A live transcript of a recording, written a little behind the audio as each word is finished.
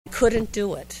couldn't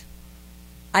do it.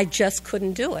 I just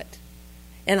couldn't do it.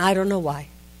 And I don't know why.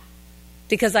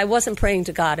 Because I wasn't praying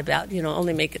to God about,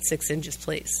 only make it 6 inches,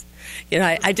 please.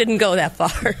 I didn't go that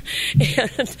far.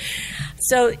 And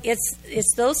so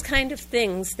it's those kind of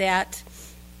things that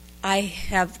I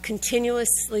have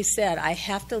continuously said, I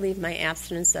have to leave my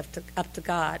abstinence up to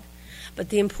God. But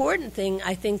the important thing,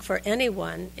 I think, for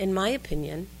anyone, in my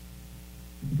opinion,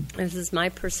 and this is my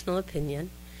personal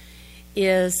opinion,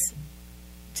 is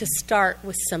to start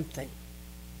with something.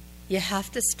 You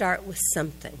have to start with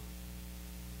something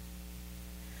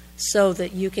so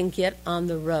that you can get on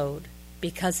the road,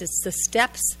 because it's the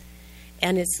steps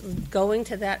and it's going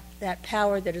to that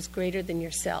power that is greater than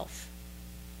yourself.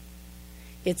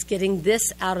 It's getting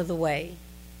this out of the way.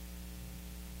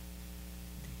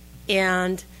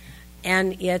 And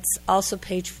it's also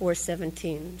page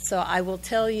 417. So I will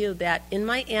tell you that in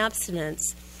my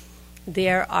abstinence,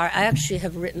 I actually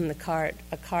have written a card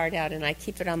out, and I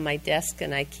keep it on my desk,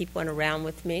 and I keep one around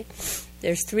with me.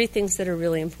 There's 3 things that are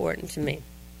really important to me.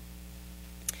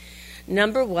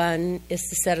 Number 1 is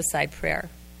to set aside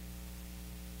prayer.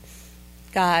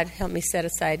 God, help me set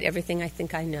aside everything I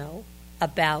think I know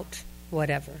about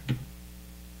whatever.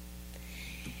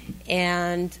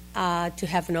 And to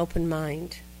have an open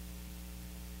mind.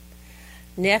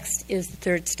 Next is the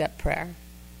 3rd step prayer.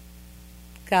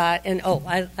 God, and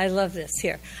I love this.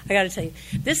 Here, I got to tell you,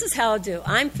 this is how I'll do.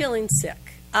 I'm feeling sick,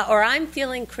 or I'm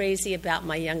feeling crazy about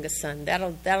my youngest son.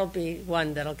 That'll be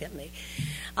one that'll get me.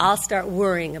 I'll start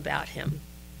worrying about him.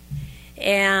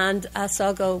 And so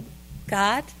I'll go,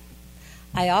 God,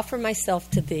 I offer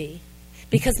myself to Thee.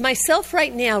 Because myself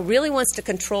right now really wants to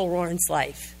control Warren's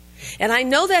life. And I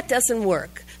know that doesn't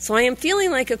work. So I am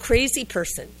feeling like a crazy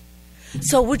person.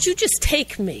 So would you just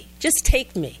take me? Just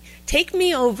take me. Take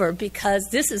me over, because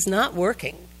this is not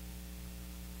working.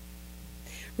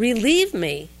 Relieve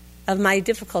me of my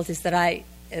difficulties and on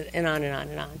and on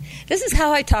and on. This is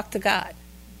how I talk to God.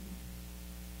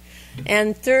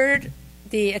 And 3rd,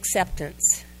 the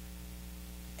acceptance.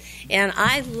 And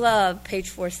I love page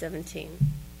 417,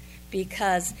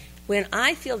 because when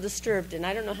I feel disturbed, and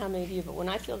I don't know how many of you, but when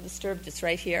I feel disturbed, it's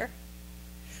right here.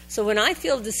 So when I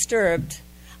feel disturbed,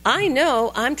 I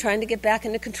know I'm trying to get back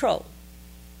into control.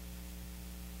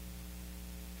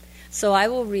 So I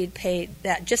will read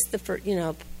that, just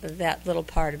that little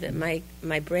part of it.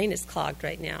 My brain is clogged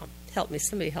right now. Help me,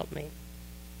 somebody help me.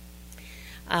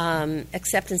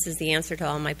 Acceptance is the answer to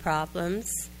all my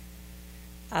problems.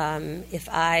 If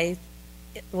I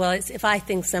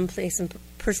think some person,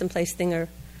 place, thing, or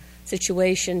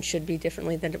situation should be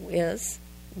differently than it is,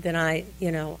 then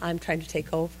I'm trying to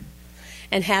take over.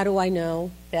 And how do I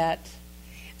know that?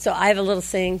 So I have a little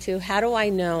saying too. How do I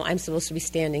know I'm supposed to be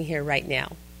standing here right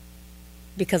now?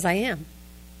 Because I am.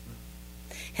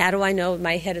 How do I know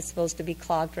my head is supposed to be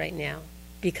clogged right now?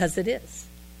 Because it is.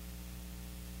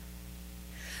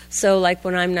 So like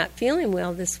when I'm not feeling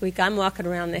well this week, I'm walking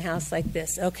around the house like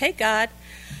this. Okay, God,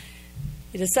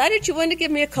 you decided you wanted to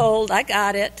give me a cold. I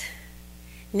got it.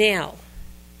 Now,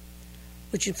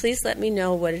 would you please let me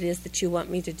know what it is that you want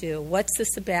me to do? What's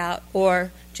this about?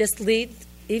 Or just lead,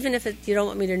 even if you don't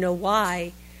want me to know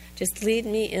why, just lead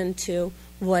me into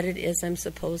what it is I'm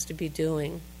supposed to be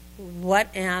doing. What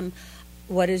is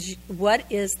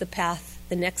the path,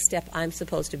 the next step I'm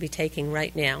supposed to be taking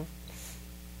right now?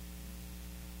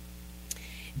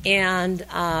 And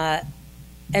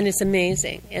it's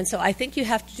amazing. And so I think you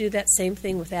have to do that same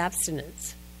thing with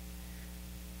abstinence.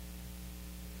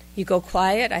 You go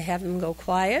quiet. I have them go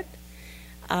quiet.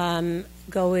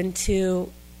 Go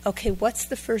into, okay, what's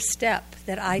the first step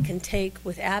that I can take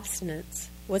with abstinence?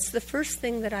 What's the first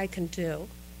thing that I can do?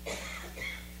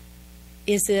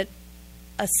 Is it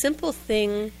a simple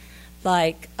thing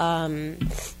like I'll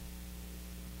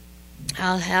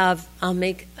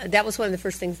make, that was one of the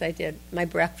first things I did, my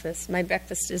breakfast. My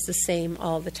breakfast is the same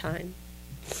all the time.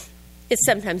 It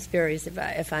sometimes varies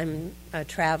if I'm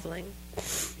traveling.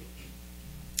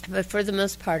 But for the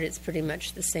most part, it's pretty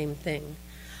much the same thing.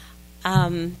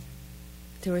 There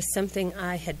was something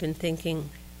I had been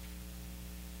thinking.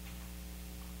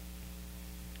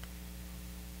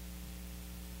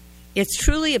 It's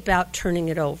truly about turning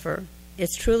it over.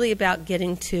 It's truly about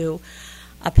getting to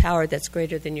a power that's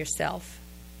greater than yourself.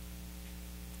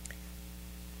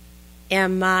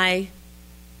 And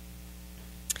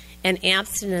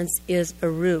abstinence is a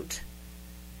route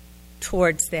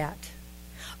towards that.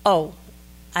 Oh,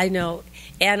 I know.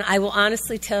 And I will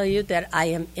honestly tell you that I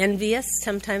am envious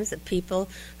sometimes of people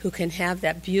who can have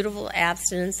that beautiful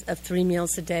abstinence of 3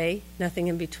 meals a day, nothing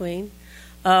in between.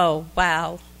 Oh,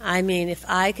 wow. I mean, if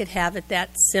I could have it that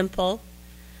simple,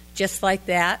 just like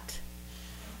that,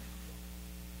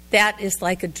 that is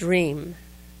like a dream,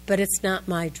 but it's not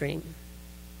my dream.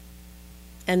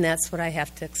 And that's what I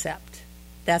have to accept.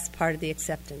 That's part of the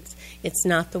acceptance. It's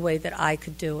not the way that I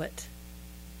could do it.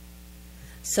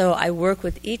 So I work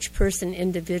with each person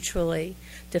individually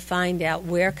to find out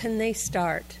where can they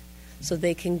start so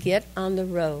they can get on the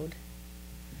road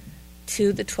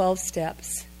to the 12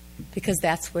 steps, because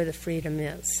that's where the freedom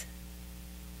is.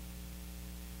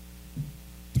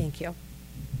 Thank you.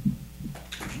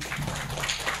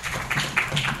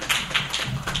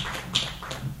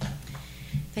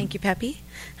 Thank you, Peppy.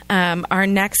 Our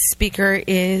next speaker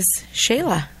is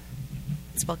Shayla.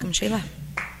 Let's welcome Shayla.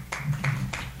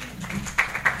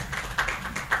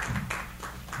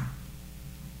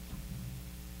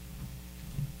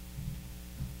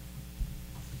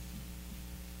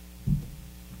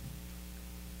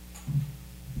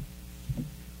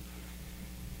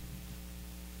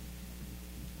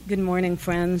 Good morning,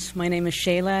 friends. My name is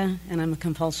Shayla, and I'm a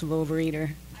compulsive overeater.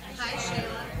 Hi,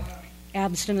 Shayla.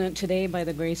 Abstinent today by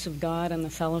the grace of God and the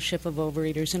Fellowship of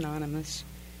Overeaters Anonymous.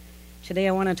 Today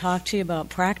I want to talk to you about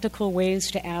practical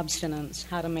ways to abstinence,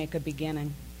 how to make a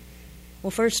beginning.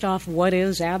 Well, first off, what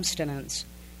is abstinence?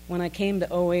 When I came to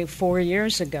OA 4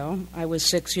 years ago, I was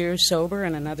 6 years sober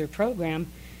in another program,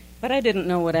 but I didn't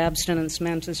know what abstinence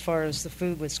meant as far as the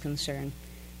food was concerned.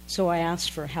 So I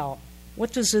asked for help.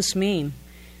 What does this mean?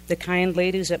 The kind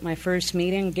ladies at my first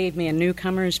meeting gave me a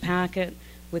newcomer's packet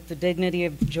with the Dignity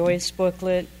of Joyce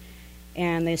booklet,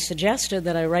 and they suggested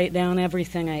that I write down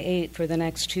everything I ate for the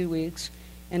next 2 weeks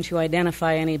and to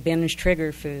identify any binge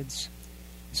trigger foods.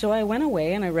 So I went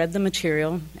away and I read the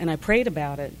material and I prayed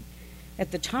about it.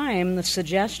 At the time, the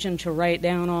suggestion to write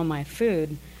down all my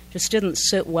food just didn't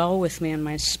sit well with me in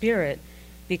my spirit,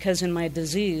 because in my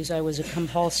disease I was a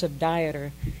compulsive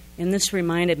dieter, and this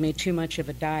reminded me too much of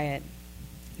a diet.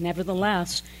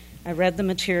 Nevertheless, I read the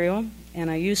material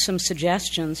and I used some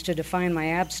suggestions to define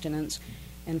my abstinence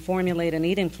and formulate an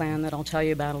eating plan that I'll tell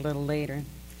you about a little later.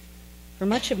 For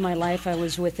much of my life, I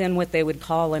was within what they would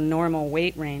call a normal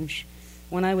weight range.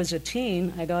 When I was a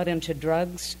teen, I got into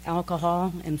drugs,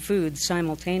 alcohol, and food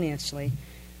simultaneously.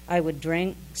 I would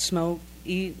drink, smoke,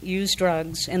 eat, use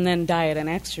drugs, and then diet and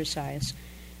exercise.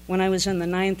 When I was in the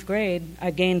 9th grade,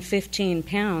 I gained 15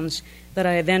 pounds that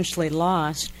I eventually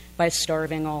lost by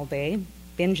starving all day,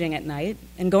 binging at night,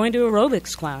 and going to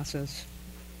aerobics classes.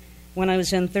 When I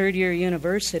was in 3rd year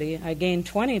university, I gained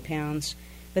 20 pounds,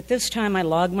 but this time I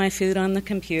logged my food on the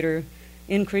computer,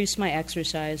 increased my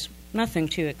exercise, nothing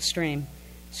too extreme.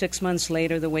 6 months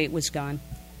later, the weight was gone.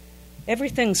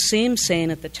 Everything seemed sane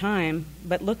at the time,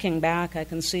 but looking back, I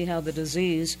can see how the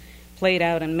disease played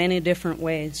out in many different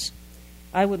ways.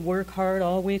 I would work hard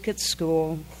all week at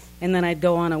school, and then I'd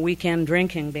go on a weekend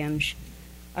drinking binge.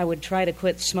 I would try to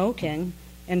quit smoking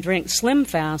and drink Slim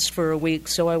Fast for a week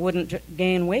so I wouldn't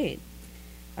gain weight.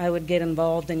 I would get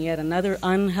involved in yet another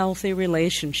unhealthy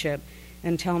relationship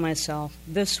and tell myself,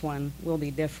 this one will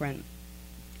be different.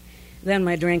 Then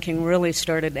my drinking really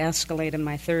started to escalate in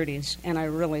my 30s, and I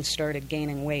really started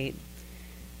gaining weight.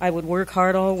 I would work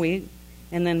hard all week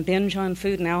and then binge on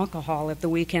food and alcohol at the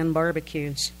weekend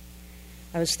barbecues.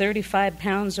 I was 35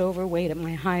 pounds overweight at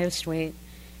my highest weight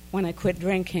when I quit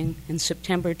drinking in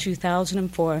September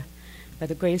 2004 by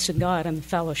the grace of God and the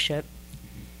fellowship,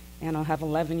 and I'll have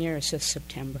 11 years this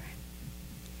September.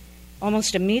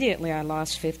 Almost immediately I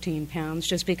lost 15 pounds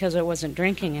just because I wasn't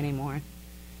drinking anymore.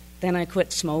 Then I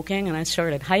quit smoking and I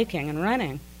started hiking and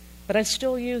running, but I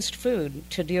still used food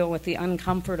to deal with the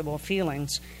uncomfortable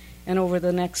feelings, and over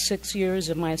the next 6 years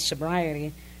of my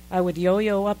sobriety, I would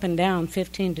yo-yo up and down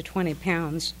 15 to 20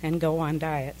 pounds and go on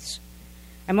diets.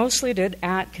 I mostly did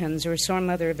Atkins or some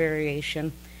other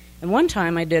variation, and one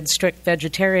time I did strict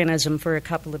vegetarianism for a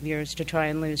couple of years to try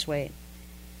and lose weight.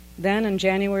 Then in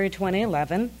January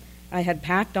 2011, I had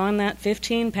packed on that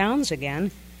 15 pounds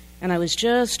again, and I was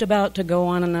just about to go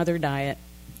on another diet,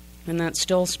 and that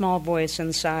still small voice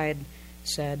inside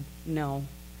said no.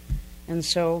 And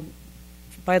so,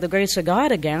 by the grace of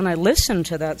God again, I listened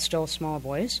to that still small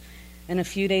voice, and a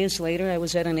few days later I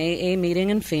was at an AA meeting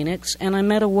in Phoenix, and I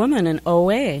met a woman in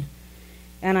OA,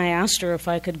 and I asked her if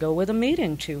I could go with a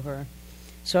meeting to her.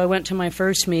 So I went to my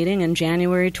first meeting in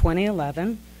January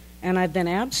 2011, and I've been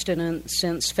abstinent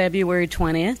since February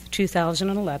 20th,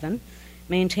 2011,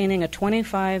 maintaining a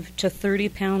 25 to 30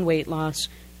 pound weight loss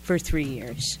for 3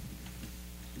 years.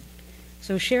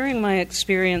 So sharing my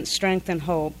experience, strength, and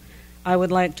hope, I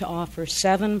would like to offer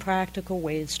 7 practical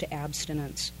ways to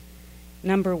abstinence.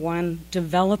 Number 1,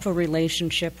 develop a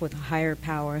relationship with a higher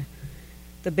power.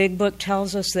 The Big Book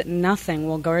tells us that nothing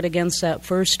will guard against that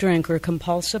first drink or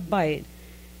compulsive bite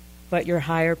but your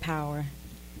higher power.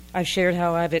 I've shared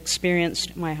how I've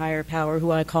experienced my higher power, who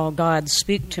I call God,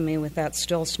 speak to me with that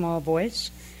still small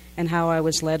voice, and how I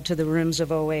was led to the rooms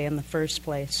of OA in the first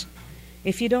place.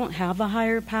 If you don't have a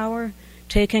higher power,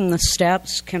 taking the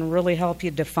steps can really help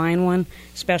you define one,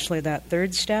 especially that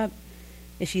third step.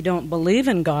 If you don't believe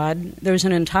in God, there's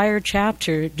an entire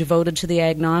chapter devoted to the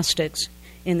agnostics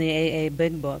in the AA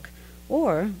Big Book.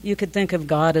 Or you could think of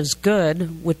God as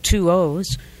good with 2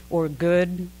 O's, or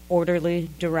good, orderly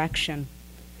direction.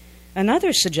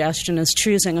 Another suggestion is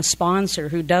choosing a sponsor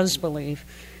who does believe.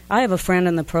 I have a friend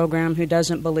in the program who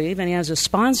doesn't believe, and he has a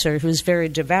sponsor who's very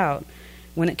devout.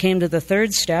 When it came to the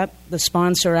third step, the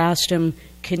sponsor asked him,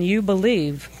 "Can you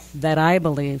believe that I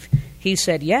believe?" He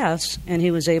said yes, and he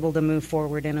was able to move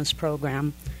forward in his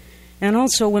program. And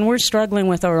also, when we're struggling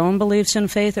with our own beliefs in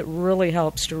faith, it really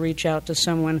helps to reach out to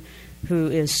someone who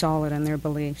is solid in their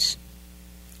beliefs.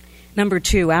 Number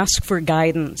 2, ask for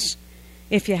guidance.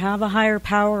 If you have a higher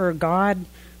power or God,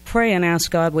 pray and ask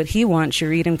God what He wants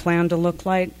your eating plan to look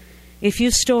like. If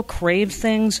you still crave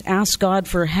things, ask God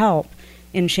for help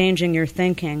in changing your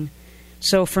thinking.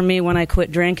 So for me, when I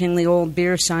quit drinking, the old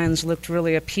beer signs looked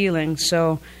really appealing.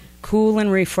 So cool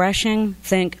and refreshing,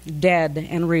 think dead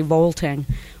and revolting.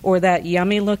 Or that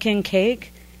yummy-looking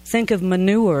cake, think of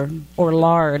manure or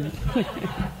lard.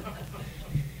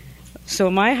 So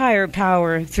my higher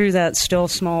power, through that still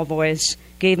small voice,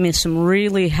 gave me some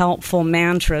really helpful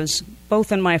mantras,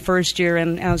 both in my first year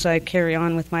and as I carry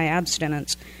on with my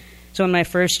abstinence. So in my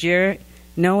first year,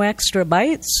 no extra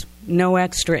bites, no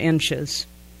extra inches.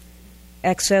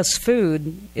 Excess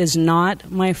food is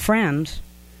not my friend.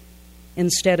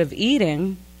 Instead of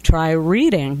eating, try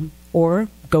reading or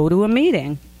go to a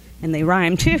meeting. And they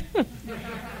rhyme too.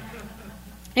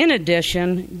 In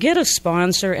addition, get a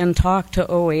sponsor and talk to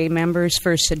OA members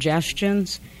for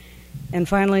suggestions. And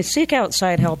finally, seek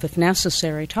outside help if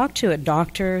necessary. Talk to a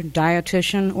doctor,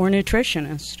 dietitian, or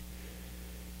nutritionist.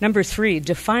 Number 3,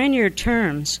 define your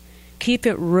terms. Keep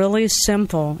it really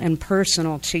simple and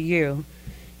personal to you.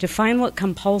 Define what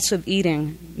compulsive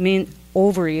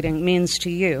overeating means to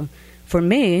you. For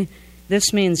me,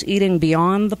 this means eating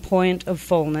beyond the point of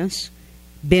fullness,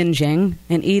 binging,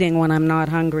 and eating when I'm not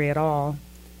hungry at all.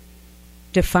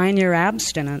 Define your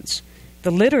abstinence.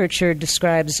 The literature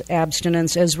describes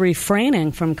abstinence as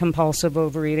refraining from compulsive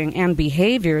overeating and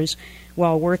behaviors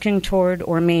while working toward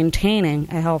or maintaining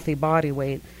a healthy body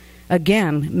weight.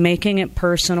 Again, making it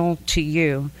personal to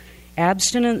you.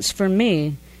 Abstinence for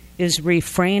me is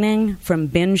refraining from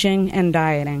binging and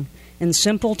dieting. In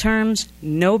simple terms,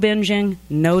 no binging,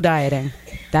 no dieting.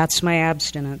 That's my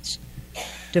abstinence.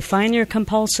 Define your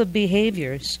compulsive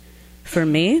behaviors. For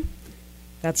me,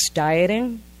 that's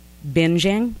dieting,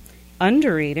 binging,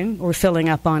 undereating or filling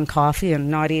up on coffee and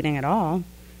not eating at all,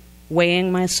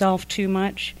 weighing myself too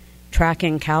much,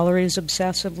 tracking calories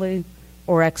obsessively,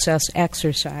 or excess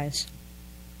exercise.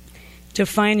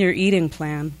 Define your eating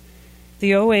plan.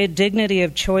 The OA Dignity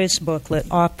of Choice booklet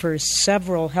offers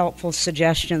several helpful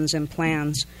suggestions and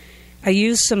plans. I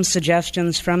used some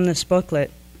suggestions from this booklet,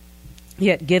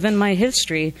 yet given my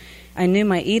history, I knew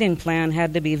my eating plan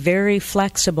had to be very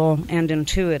flexible and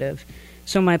intuitive.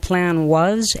 So my plan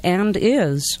was and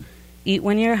is, eat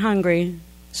when you're hungry,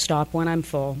 stop when I'm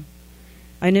full.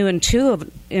 I knew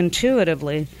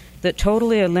intuitively that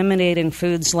totally eliminating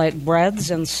foods like breads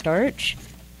and starch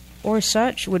or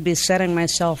such would be setting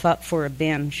myself up for a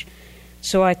binge.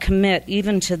 So I commit,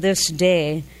 even to this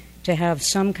day, to have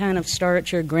some kind of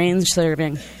starch or grain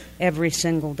serving every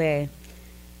single day.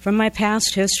 From my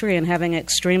past history and having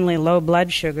extremely low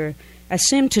blood sugar, I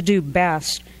seem to do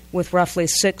best with roughly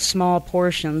 6 small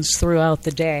portions throughout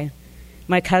the day.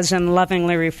 My cousin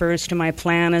lovingly refers to my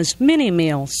plan as mini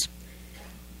meals.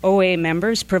 OA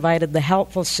members provided the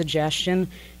helpful suggestion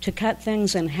to cut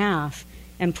things in half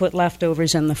and put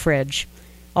leftovers in the fridge.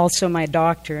 Also, my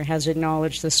doctor has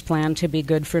acknowledged this plan to be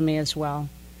good for me as well.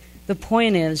 The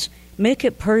point is, make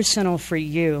it personal for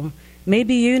you.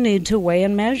 Maybe you need to weigh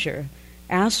and measure.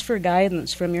 Ask for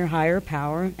guidance from your higher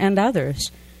power and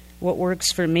others. What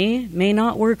works for me may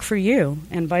not work for you,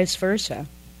 and vice versa.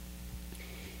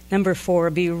 Number 4,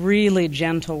 be really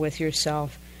gentle with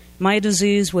yourself. My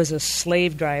disease was a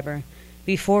slave driver.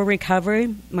 Before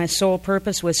recovery, my sole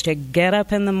purpose was to get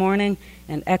up in the morning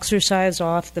and exercise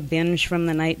off the binge from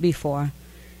the night before.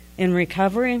 In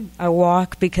recovery, I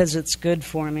walk because it's good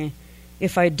for me.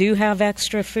 If I do have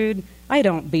extra food, I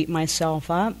don't beat myself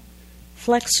up.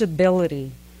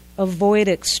 Flexibility. Avoid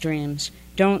extremes.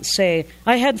 Don't say,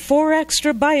 I had 4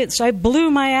 extra bites, I blew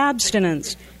my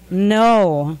abstinence.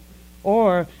 No.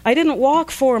 Or, I didn't walk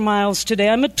 4 miles today,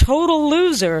 I'm a total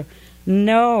loser.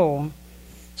 No.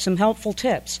 Some helpful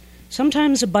tips.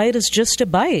 Sometimes a bite is just a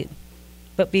bite,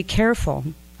 but be careful.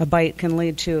 A bite can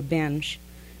lead to a binge.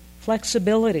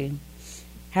 Flexibility.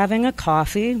 Having a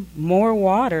coffee, more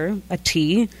water, a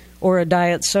tea, or a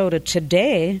diet soda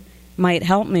today might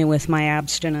help me with my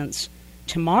abstinence.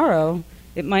 Tomorrow,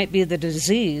 it might be the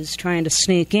disease trying to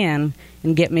sneak in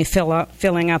and get me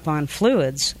filling up on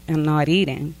fluids and not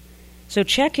eating. So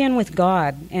check in with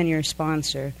God and your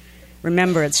sponsor.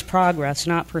 Remember, it's progress,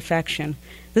 not perfection.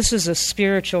 This is a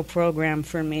spiritual program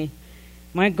for me.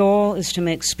 My goal is to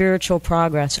make spiritual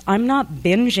progress. I'm not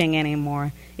binging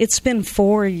anymore. It's been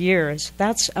 4 years.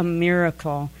 That's a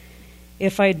miracle.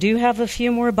 If I do have a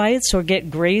few more bites or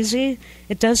get grazy,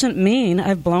 it doesn't mean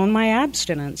I've blown my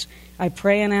abstinence. I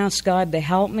pray and ask God to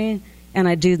help me, and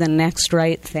I do the next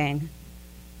right thing.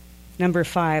 Number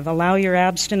 5, allow your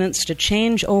abstinence to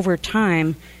change over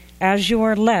time as you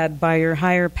are led by your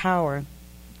higher power.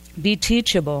 Be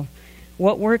teachable.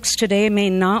 What works today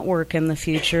may not work in the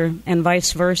future, and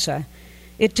vice versa.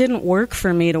 It didn't work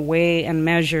for me to weigh and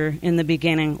measure in the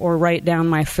beginning or write down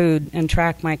my food and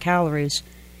track my calories.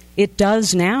 It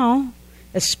does now,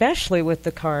 especially with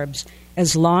the carbs,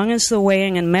 as long as the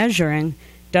weighing and measuring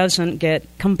doesn't get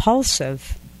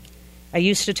compulsive. I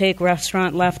used to take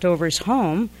restaurant leftovers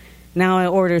home. Now I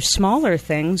order smaller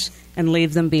things and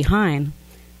leave them behind.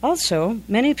 Also,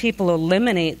 many people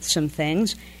eliminate some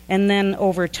things, and then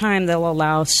over time they'll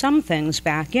allow some things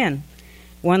back in.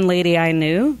 One lady I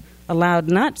knew allowed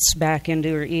nuts back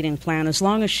into her eating plan as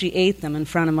long as she ate them in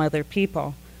front of other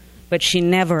people, but she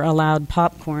never allowed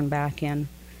popcorn back in.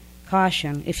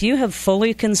 Caution, if you have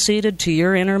fully conceded to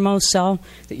your innermost self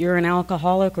that you're an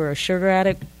alcoholic or a sugar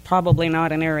addict, probably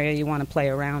not an area you want to play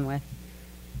around with.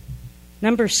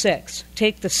 Number 6,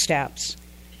 take the steps.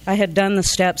 I had done the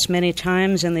steps many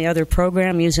times in the other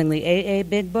program using the AA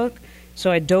Big Book,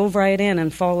 so I dove right in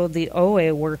and followed the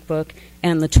OA workbook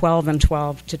and the 12 and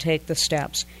 12 to take the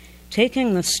steps.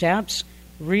 Taking the steps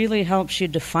really helps you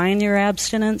define your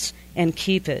abstinence and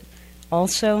keep it.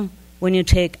 Also, when you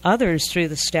take others through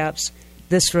the steps,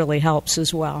 this really helps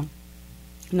as well.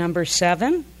 Number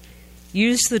 7,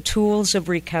 use the tools of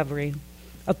recovery.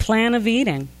 A plan of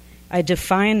eating. I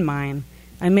define mine.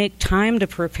 I make time to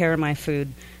prepare my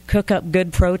food, cook up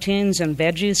good proteins and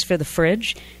veggies for the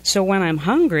fridge, so when I'm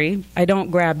hungry, I don't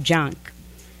grab junk.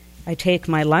 I take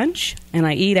my lunch and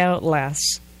I eat out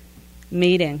less.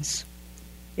 Meetings.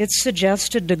 It's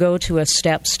suggested to go to a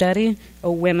step study,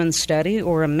 a women's study,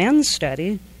 or a men's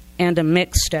study, and a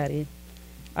mixed study.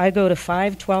 I go to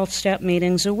 5 12-step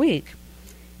meetings a week.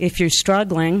 If you're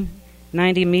struggling,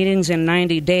 90 meetings in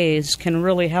 90 days can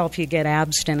really help you get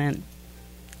abstinent.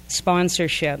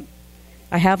 Sponsorship.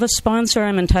 I have a sponsor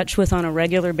I'm in touch with on a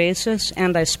regular basis,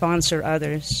 and I sponsor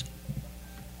others.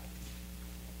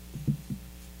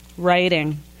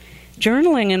 Writing.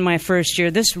 Journaling in my first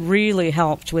year, this really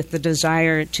helped with the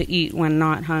desire to eat when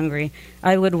not hungry.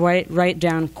 I would write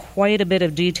down quite a bit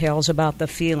of details about the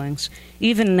feelings.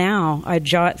 Even now, I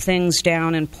jot things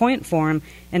down in point form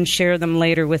and share them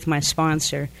later with my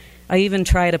sponsor. I even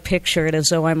try to picture it as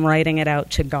though I'm writing it out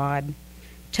to God.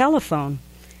 Telephone.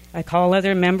 I call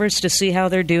other members to see how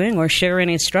they're doing or share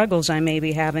any struggles I may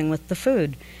be having with the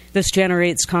food. This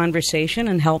generates conversation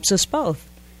and helps us both.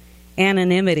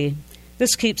 Anonymity.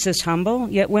 This keeps us humble,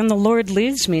 yet when the Lord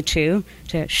leads me to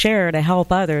share to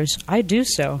help others, I do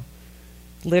so.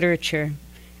 Literature.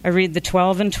 I read the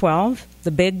 12 and 12,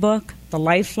 the Big Book, the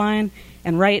Lifeline,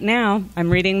 and right now I'm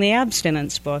reading the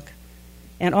Abstinence book.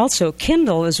 And also,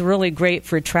 Kindle is really great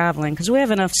for traveling because we have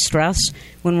enough stress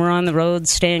when we're on the road,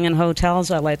 staying in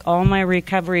hotels. I like all my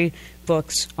recovery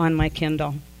books on my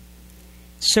Kindle.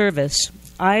 Service.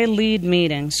 I lead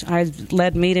meetings. I've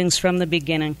led meetings from the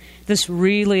beginning. This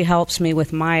really helps me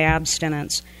with my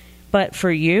abstinence. But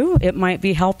for you, it might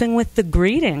be helping with the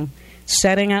greeting,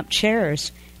 setting up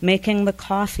chairs, making the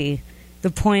coffee.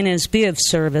 The point is, be of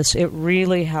service. It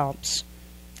really helps.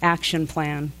 Action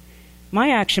plan.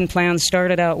 My action plan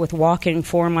started out with walking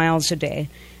 4 miles a day,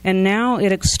 and now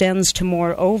it extends to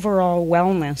more overall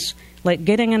wellness, like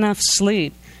getting enough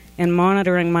sleep and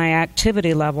monitoring my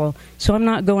activity level so I'm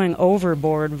not going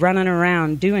overboard, running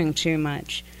around, doing too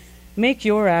much. Make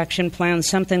your action plan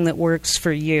something that works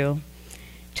for you.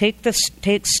 Take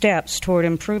steps toward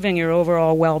improving your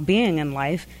overall well-being in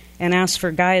life and ask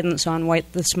for guidance on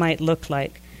what this might look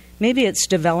like. Maybe it's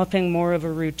developing more of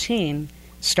a routine,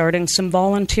 starting some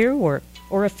volunteer work,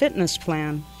 or a fitness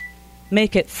plan.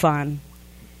 Make it fun.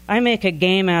 I make a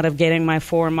game out of getting my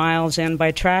 4 miles in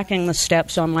by tracking the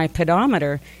steps on my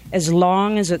pedometer as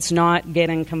long as it's not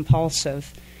getting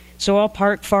compulsive. So I'll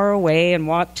park far away and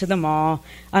walk to the mall,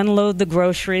 unload the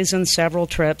groceries in several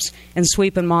trips, and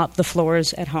sweep and mop the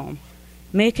floors at home.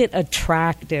 Make it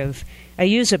attractive. I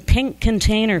use a pink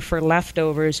container for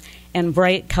leftovers and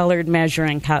bright colored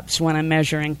measuring cups when I'm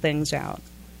measuring things out.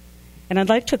 And I'd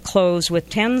like to close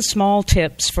with 10 small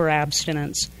tips for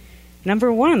abstinence.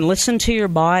 Number 1, listen to your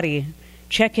body.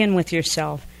 Check in with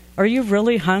yourself. Are you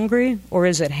really hungry, or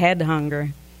is it head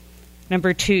hunger?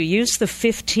 Number 2, use the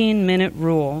 15-minute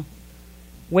rule.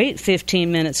 Wait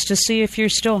 15 minutes to see if you're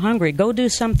still hungry. Go do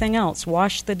something else.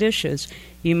 Wash the dishes.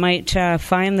 You might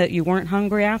find that you weren't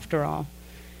hungry after all.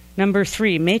 Number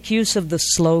 3, make use of the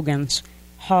slogans.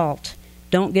 HALT.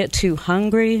 Don't get too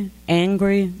hungry,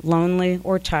 angry, lonely,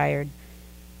 or tired.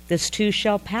 This too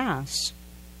shall pass.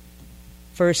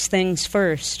 First things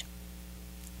first.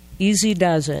 Easy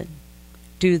does it.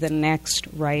 Do the next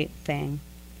right thing.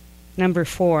 Number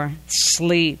 4,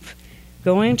 sleep.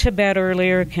 Going to bed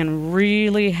earlier can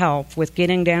really help with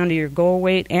getting down to your goal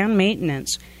weight and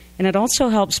maintenance. And it also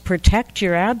helps protect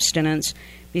your abstinence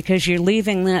because you're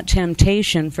leaving that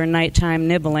temptation for nighttime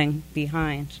nibbling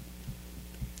behind.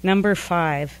 Number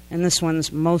 5, and this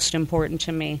one's most important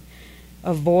to me,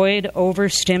 avoid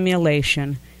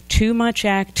overstimulation. Too much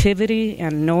activity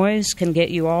and noise can get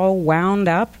you all wound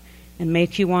up and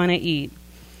make you want to eat.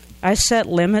 I set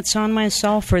limits on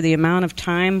myself for the amount of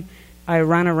time I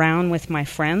run around with my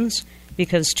friends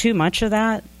because too much of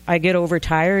that, I get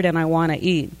overtired and I want to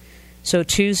eat. So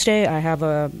Tuesday, I have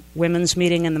a women's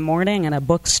meeting in the morning and a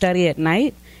book study at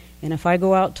night. And if I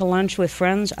go out to lunch with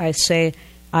friends, I say,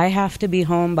 I have to be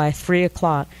home by 3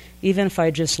 o'clock, even if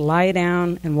I just lie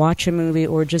down and watch a movie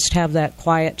or just have that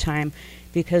quiet time.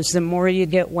 Because the more you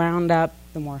get wound up,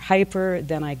 the more hyper,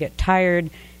 then I get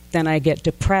tired, then I get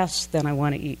depressed, then I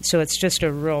want to eat. So it's just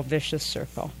a real vicious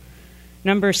circle.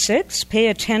 Number 6, pay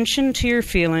attention to your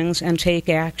feelings and take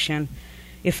action.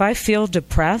 If I feel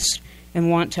depressed and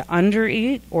want to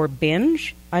undereat or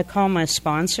binge, I call my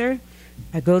sponsor,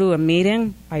 I go to a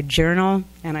meeting, I journal,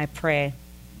 and I pray.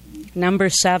 Number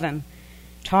 7,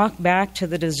 talk back to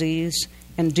the disease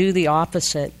and do the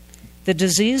opposite. The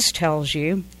disease tells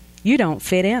you, you don't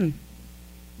fit in.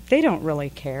 They don't really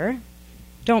care.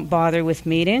 Don't bother with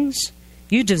meetings.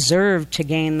 You deserve to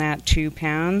gain that 2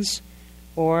 pounds.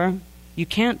 Or you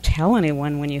can't tell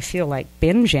anyone when you feel like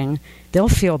binging. They'll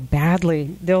feel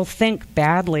badly. They'll think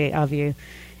badly of you.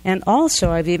 And also,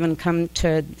 I've even come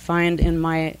to find in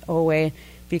my OA,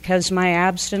 because my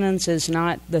abstinence is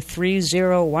not the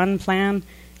 301 plan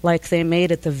like they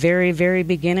made at the very, very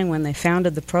beginning when they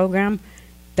founded the program,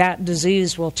 that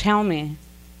disease will tell me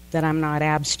that I'm not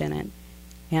abstinent.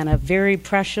 And a very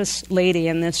precious lady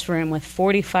in this room with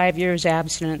 45 years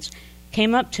abstinence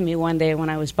came up to me one day when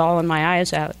I was bawling my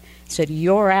eyes out, said,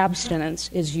 your abstinence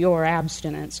is your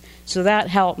abstinence. So that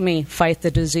helped me fight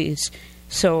the disease.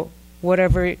 So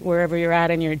wherever you're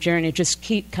at in your journey, just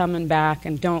keep coming back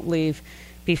and don't leave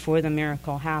before the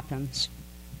miracle happens.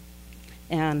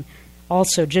 And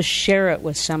also just share it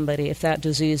with somebody if that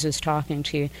disease is talking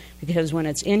to you. Because when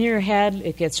it's in your head,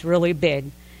 it gets really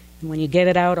big. And when you get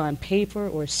it out on paper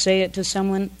or say it to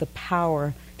someone, the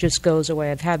power just goes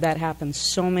away. I've had that happen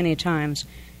so many times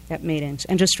at meetings.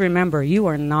 And just remember, you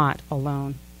are not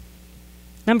alone.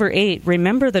 Number 8,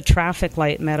 remember the traffic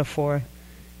light metaphor.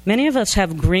 Many of us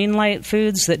have green light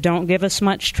foods that don't give us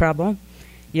much trouble,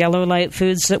 yellow light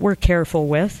foods that we're careful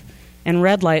with, and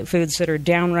red light foods that are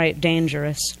downright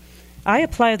dangerous. I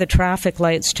apply the traffic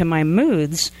lights to my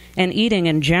moods and eating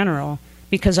in general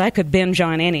because I could binge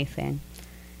on anything.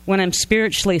 When I'm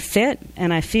spiritually fit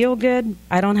and I feel good,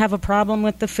 I don't have a problem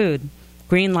with the food.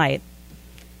 Green light.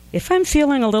 If I'm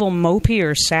feeling a little mopey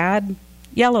or sad,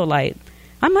 yellow light.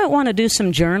 I might want to do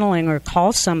some journaling or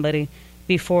call somebody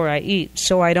before I eat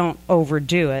so I don't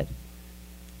overdo it.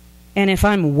 And if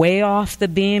I'm way off the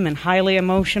beam and highly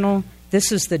emotional,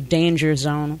 this is the danger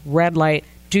zone. Red light.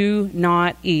 Do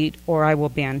not eat or I will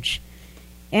binge.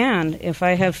 And if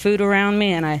I have food around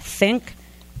me and I think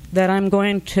that I'm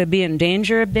going to be in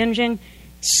danger of binging,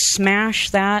 smash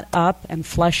that up and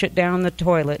flush it down the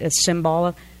toilet. It's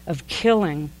symbolic of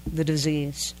killing the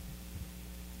disease.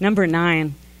 Number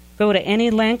 9, go to any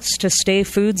lengths to stay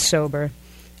food sober.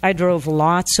 I drove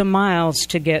lots of miles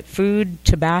to get food,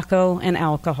 tobacco, and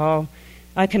alcohol.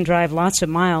 I can drive lots of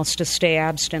miles to stay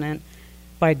abstinent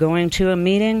by going to a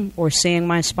meeting or seeing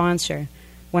my sponsor.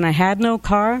 When I had no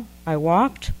car, I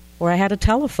walked or I had a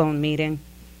telephone meeting.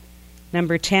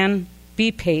 Number 10,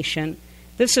 be patient.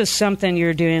 This is something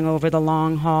you're doing over the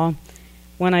long haul.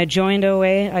 When I joined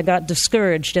OA, I got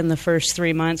discouraged in the first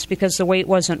 3 months because the weight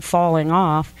wasn't falling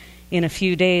off in a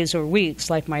few days or weeks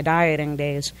like my dieting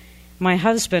days. My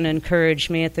husband encouraged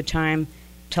me at the time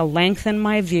to lengthen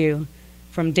my view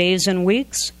from days and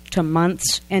weeks to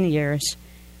months and years.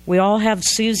 We all have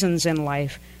seasons in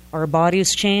life. Our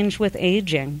bodies change with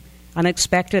aging.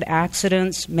 Unexpected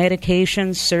accidents,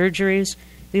 medications, surgeries,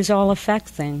 these all affect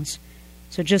things.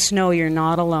 So just know you're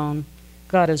not alone.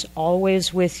 God is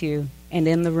always with you and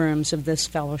in the rooms of this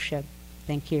fellowship.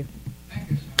 Thank you.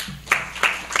 Thank you.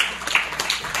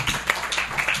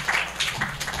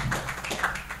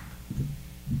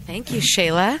 Thank you,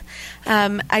 Shayla.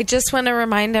 I just want to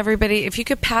remind everybody, if you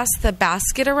could pass the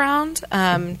basket around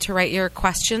to write your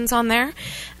questions on there.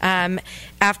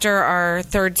 After our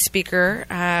third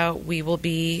speaker, we will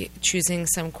be choosing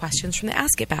some questions from the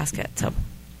Ask It basket. So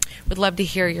we'd love to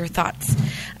hear your thoughts.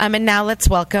 And now let's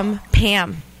welcome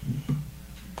Pam.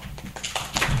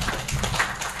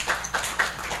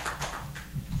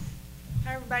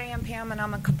 Hi, everybody. I'm Pam, and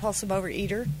I'm a compulsive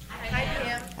overeater. Hi,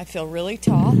 Pam. I feel really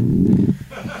tall.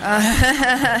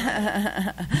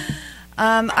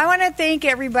 I want to thank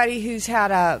everybody who's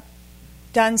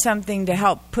done something to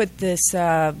help put this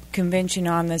convention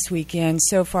on this weekend.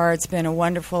 So far, it's been a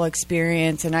wonderful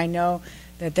experience, and I know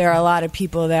that there are a lot of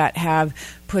people that have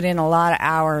put in a lot of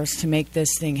hours to make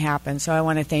this thing happen. So I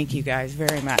want to thank you guys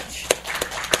very much.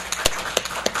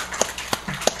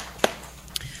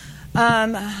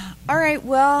 All right,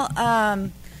 well,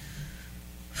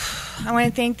 I want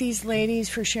to thank these ladies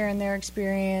for sharing their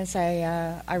experience.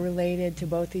 I related to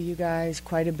both of you guys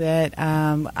quite a bit.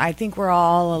 I think we're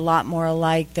all a lot more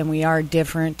alike than we are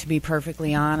different, to be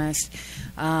perfectly honest.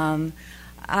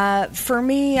 For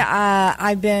me,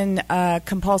 I've been a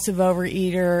compulsive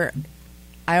overeater.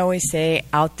 I always say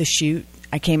out the chute.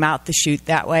 I came out the chute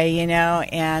that way,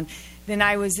 and then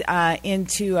I was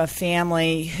into a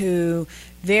family who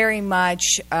very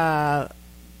much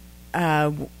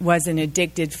was an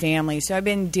addicted family. So I've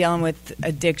been dealing with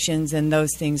addictions and those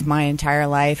things my entire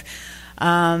life.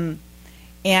 And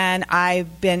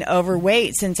I've been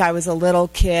overweight since I was a little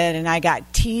kid, and I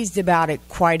got teased about it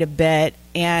quite a bit.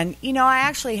 And, I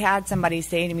actually had somebody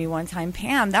say to me one time,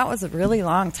 Pam, that was a really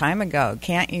long time ago.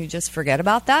 Can't you just forget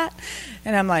about that?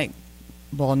 And I'm like,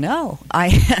 well, no, I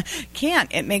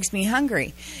can't. It makes me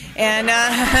hungry. And,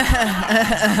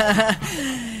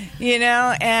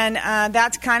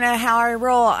 that's kind of how I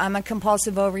roll. I'm a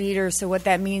compulsive overeater, so what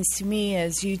that means to me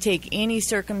is you take any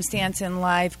circumstance in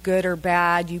life, good or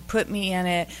bad, you put me in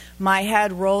it, my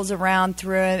head rolls around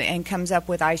through it and comes up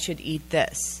with I should eat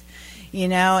this.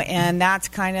 And that's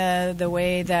kind of the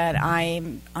way that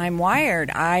I'm wired.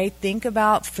 I think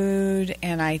about food,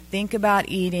 and I think about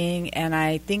eating, and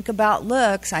I think about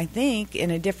looks, I think, in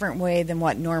a different way than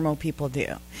what normal people do.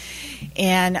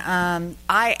 And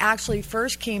I actually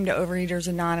first came to Overeaters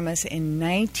Anonymous in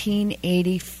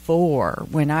 1984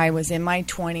 when I was in my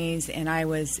 20s, and I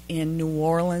was in New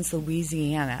Orleans,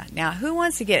 Louisiana. Now, who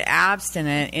wants to get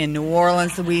abstinent in New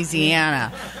Orleans,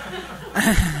 Louisiana?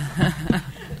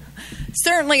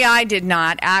 Certainly I did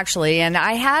not, actually. And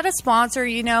I had a sponsor,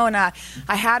 and I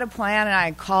had a plan, and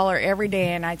I'd call her every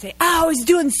day, and I'd say, I was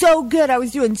doing so good.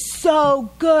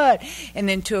 And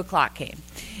then 2 o'clock came.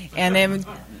 And then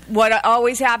what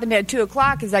always happened at 2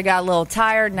 o'clock is I got a little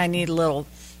tired, and I need a little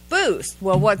boost.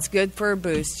 Well, what's good for a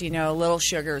boost? A little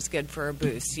sugar is good for a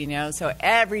boost, So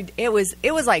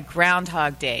it was like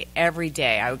Groundhog Day every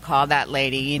day. I would call that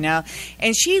lady,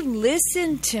 And she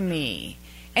listened to me.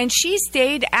 And she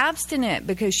stayed abstinent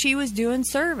because she was doing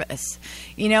service,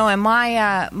 And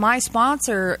my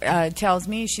sponsor tells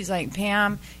me, she's like,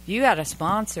 Pam, you got a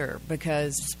sponsor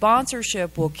because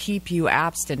sponsorship will keep you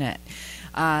abstinent.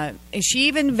 And she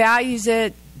even values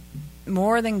it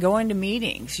more than going to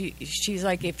meetings. She's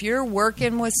like, if you're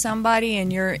working with somebody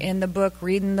and you're in the book,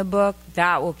 reading the book,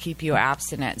 that will keep you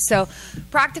abstinent. So,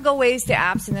 practical ways to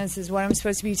abstinence is what I'm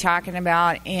supposed to be talking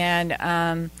about,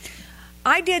 and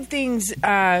I did things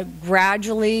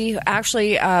gradually.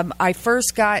 Actually, I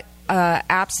first got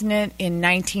abstinent in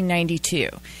 1992.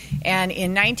 And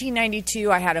in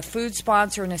 1992, I had a food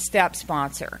sponsor and a step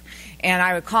sponsor. And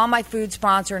I would call my food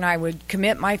sponsor, and I would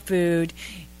commit my food.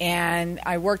 And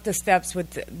I worked the steps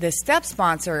with the step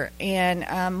sponsor. And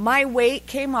my weight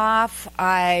came off.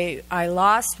 I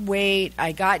lost weight.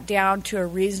 I got down to a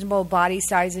reasonable body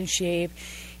size and shape.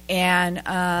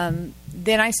 And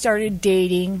then I started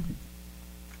dating,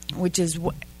 which is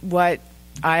what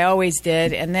I always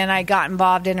did. And then I got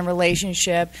involved in a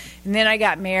relationship, and then I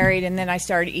got married, and then I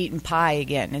started eating pie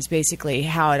again is basically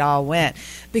how it all went.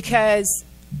 Because,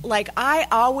 I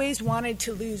always wanted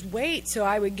to lose weight, so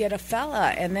I would get a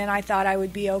fella, and then I thought I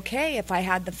would be okay if I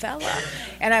had the fella.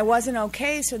 And I wasn't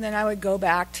okay, so then I would go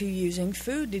back to using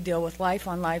food to deal with life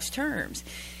on life's terms.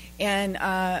 And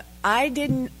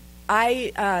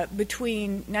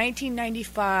between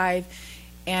 1995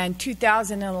 and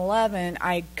 2011,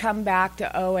 I come back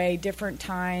to OA different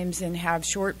times and have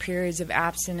short periods of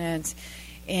abstinence.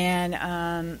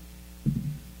 And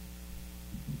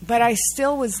but I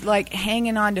still was like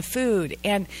hanging on to food.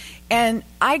 And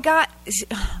I got,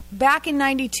 back in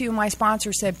 92, my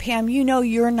sponsor said, Pam, you know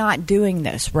you're not doing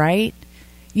this, right?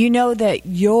 You know that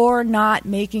you're not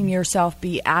making yourself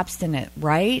be abstinent,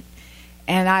 right?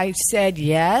 And I said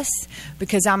yes,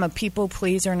 because I'm a people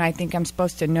pleaser and I think I'm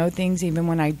supposed to know things even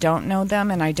when I don't know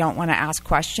them, and I don't want to ask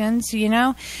questions, you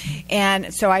know?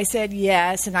 And so I said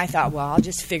yes, and I thought, well, I'll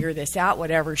just figure this out,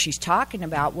 whatever she's talking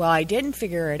about. Well, I didn't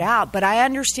figure it out, but I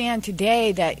understand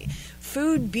today that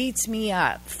food beats me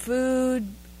up. Food,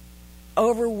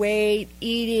 overweight,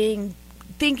 eating,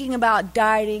 thinking about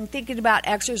dieting, thinking about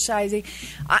exercising.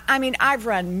 I mean, I've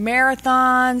run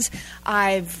marathons.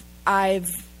 I've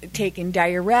taken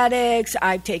diuretics.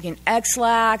 I've taken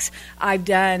X-Lax. I've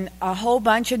done a whole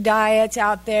bunch of diets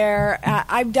out there.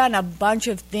 I've done a bunch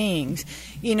of things,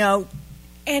 you know,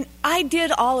 and I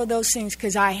did all of those things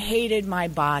because I hated my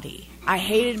body. I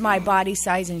hated my body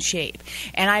size and shape.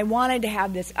 And I wanted to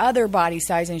have this other body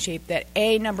size and shape that,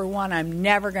 number one, I'm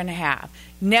never going to have.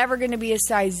 Never going to be a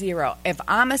size 0. If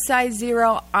I'm a size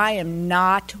 0, I am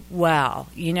not well.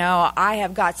 You know, I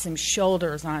have got some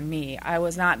shoulders on me. I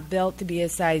was not built to be a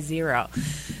size 0.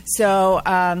 So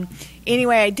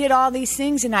anyway, I did all these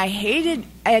things, and I hated,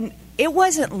 and it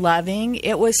wasn't loving.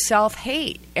 It was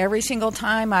self-hate. Every single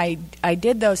time I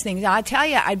did those things. I tell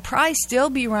you, I'd probably still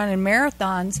be running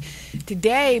marathons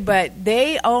today, but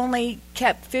they only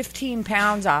kept 15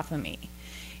 pounds off of me.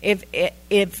 If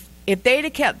they'd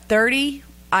have kept 30,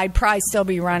 I'd probably still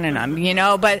be running them, you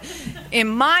know. But in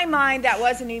my mind, that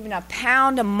wasn't even a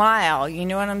pound a mile, you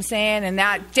know what I'm saying? And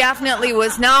that definitely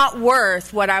was not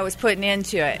worth what I was putting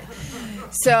into it.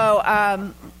 So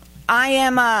I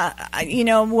am, you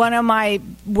know, one of my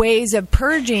ways of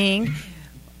purging,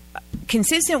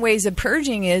 consistent ways of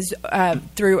purging is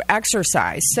through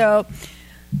exercise. So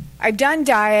I've done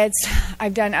diets.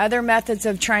 I've done other methods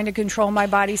of trying to control my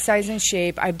body size and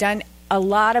shape. I've done a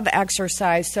lot of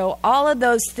exercise. So all of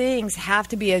those things have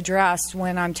to be addressed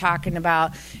when I'm talking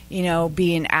about, you know,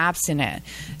 being abstinent.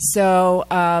 So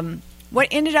what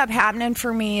ended up happening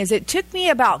for me is it took me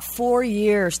about 4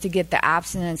 years to get the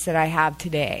abstinence that I have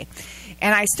today.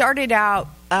 And I started out,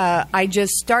 I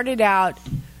just started out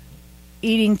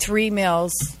eating 3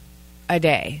 meals a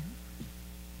day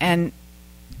and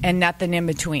nothing in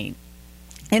between.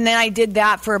 And then I did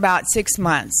that for about 6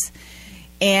 months.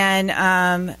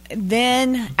 And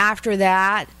then after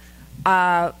that,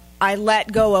 I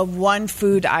let go of one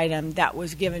food item that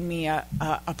was giving me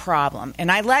a problem.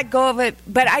 And I let go of it,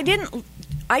 but I didn't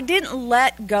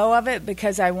let go of it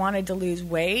because I wanted to lose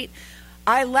weight.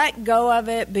 I let go of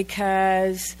it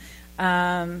because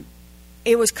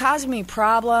it was causing me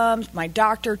problems. My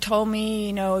doctor told me,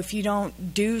 you know, if you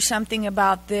don't do something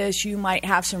about this, you might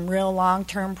have some real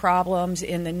long-term problems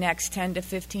in the next 10 to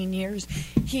 15 years.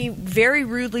 He very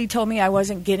rudely told me I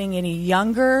wasn't getting any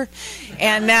younger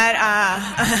and that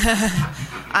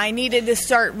I needed to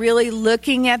start really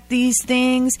looking at these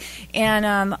things.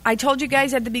 And I told you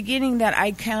guys at the beginning that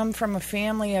I come from a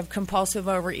family of compulsive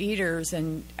overeaters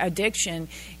and addiction,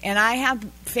 and I have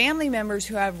family members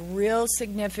who have real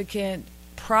significant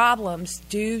problems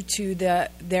due to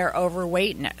their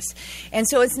overweightness. And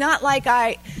so it's not like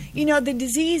the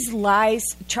disease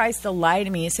tries to lie to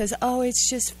me. It says, oh, it's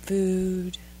just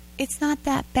food. It's not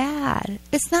that bad.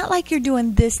 It's not like you're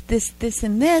doing this,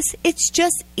 and this. It's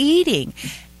just eating.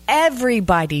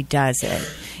 Everybody does it.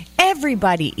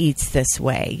 Everybody eats this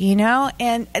way, you know?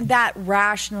 And that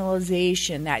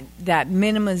rationalization, that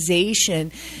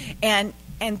minimization, and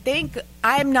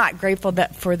I'm not grateful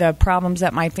for the problems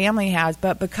that my family has,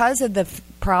 but because of the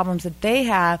problems that they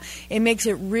have, it makes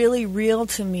it really real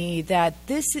to me that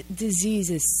this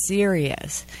disease is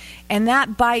serious. And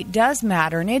that bite does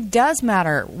matter, and it does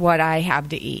matter what I have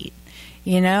to eat,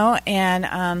 you know?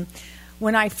 And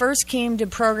when I first came to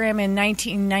program in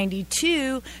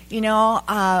 1992, you know,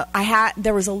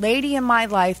 there was a lady in my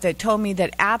life that told me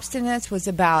that abstinence was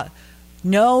about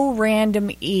no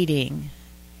random eating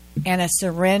and a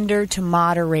surrender to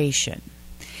moderation.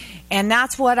 And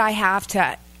that's what I have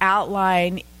to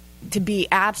outline to be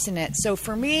abstinent. So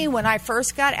for me, when I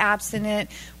first got abstinent,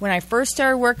 when I first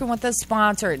started working with a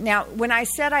sponsor, now when I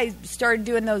said I started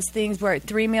doing those things where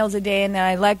 3 meals a day and then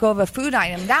I let go of a food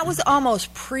item, that was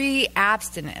almost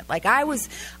pre-abstinent. Like I was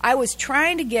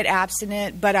trying to get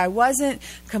abstinent, but I wasn't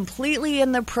completely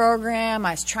in the program.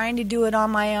 I was trying to do it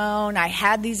on my own. I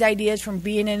had these ideas from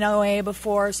being in OA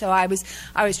before, so I was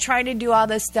trying to do all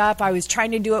this stuff. I was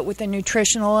trying to do it with a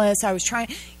nutritionalist. I was trying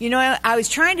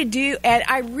to do, and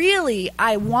I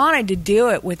wanted to do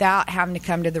it without having to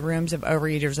come to the rooms of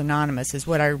Overeaters Anonymous is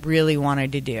what I really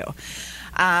wanted to do.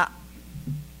 I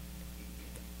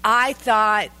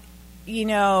thought,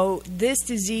 this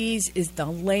disease is the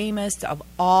lamest of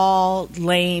all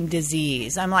lame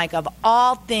disease. I'm like, of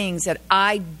all things that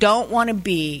I don't want to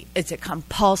be, it's a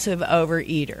compulsive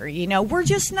overeater. We're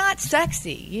just not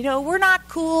sexy. We're not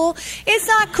cool. It's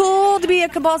not cool to be a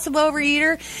compulsive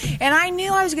overeater. And I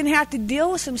knew I was going to have to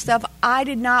deal with some stuff I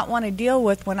did not want to deal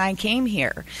with when I came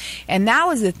here. And that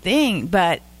was the thing.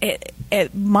 But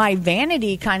my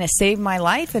vanity kind of saved my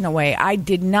life in a way. I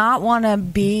did not want to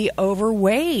be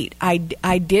overweight. I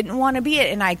didn't want to be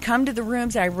it. And I come to the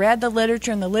rooms, I read the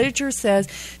literature, and the literature says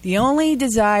the only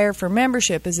desire for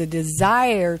membership is a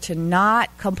desire to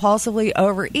not compulsively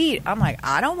overeat. I'm like,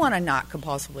 I don't want to not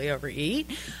compulsively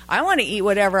overeat. I want to eat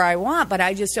whatever I want, but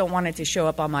I just don't want it to show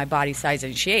up on my body size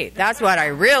and shape. That's what I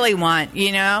really want,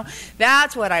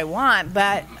 That's what I want.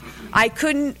 But I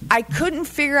couldn't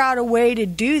figure out a way to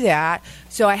do that,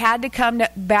 so I had to come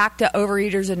back to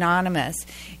Overeaters Anonymous.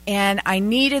 And I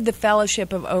needed the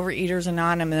fellowship of Overeaters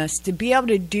Anonymous to be able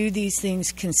to do these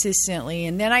things consistently.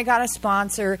 And then I got a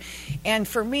sponsor. And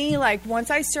for me, like,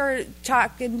 once I started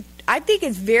talking, I think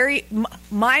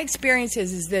my experience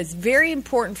is that it's very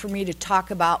important for me to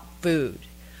talk about food.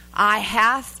 I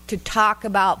have to talk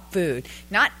about food,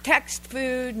 not text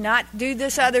food, not do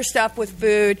this other stuff with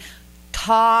food.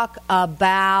 Talk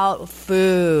about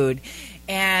food.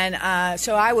 And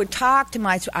so I would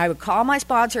I would call my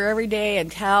sponsor every day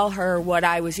and tell her what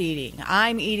I was eating.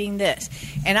 I'm eating this.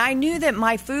 And I knew that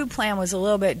my food plan was a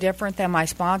little bit different than my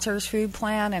sponsor's food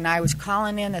plan, and I was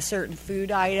calling in a certain food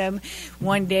item.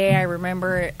 One day I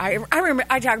remember,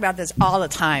 I talk about this all the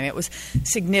time. It was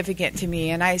significant to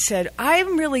me. And I said,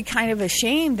 I'm really kind of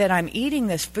ashamed that I'm eating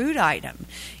this food item,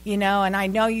 and I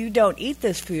know you don't eat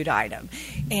this food item.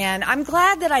 And I'm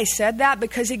glad that I said that,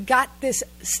 because it got this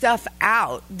stuff out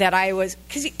because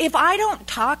if I don't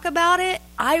talk about it,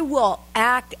 I will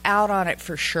act out on it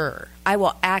for sure. I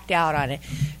will act out on it.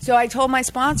 So I told my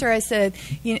sponsor, I said,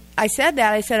 I'm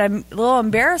a little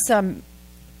embarrassed. I'm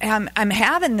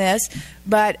having this,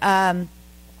 but, and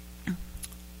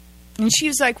she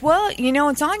was like, well,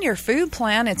 it's on your food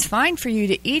plan. It's fine for you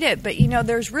to eat it. But,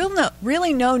 there's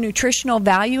really no nutritional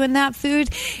value in that food.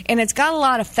 And it's got a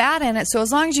lot of fat in it. So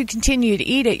as long as you continue to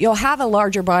eat it, you'll have a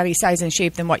larger body size and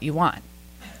shape than what you want.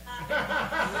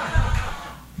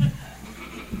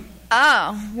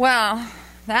 Oh, well,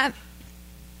 that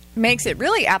makes it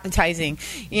really appetizing,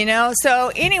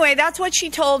 So anyway, that's what she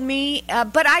told me.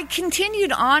 But I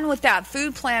continued on with that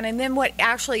food plan. And then what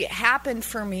actually happened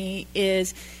for me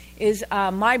is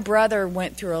my brother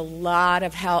went through a lot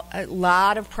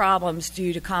of problems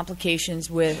due to complications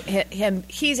with him.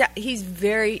 He's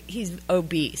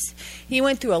obese. He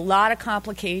went through a lot of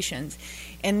complications,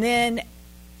 and then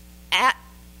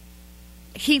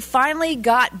he finally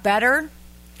got better,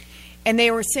 and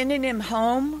they were sending him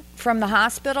home from the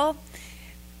hospital.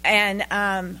 And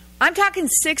I'm talking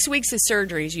 6 weeks of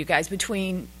surgeries, you guys,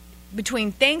 between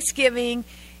Thanksgiving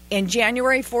and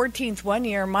January 14th one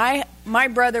year. My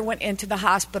brother went into the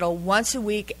hospital once a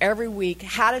week, every week,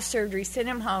 had a surgery, sent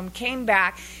him home, came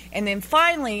back, and then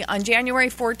finally on January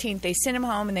 14th they sent him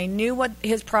home, and they knew what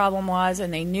his problem was,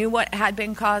 and they knew what had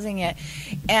been causing it.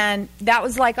 And that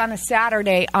was like on a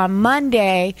Saturday. On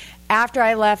Monday, after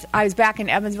I left, I was back in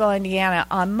Evansville, Indiana.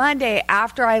 On Monday,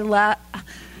 after I left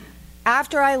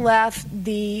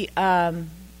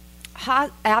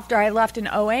an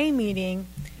OA meeting,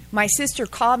 my sister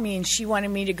called me, and she wanted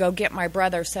me to go get my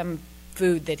brother some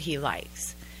food that he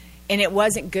likes, and it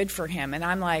wasn't good for him. And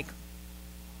I'm like,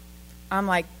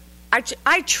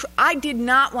 I did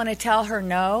not want to tell her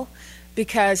no,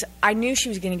 because I knew she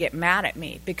was going to get mad at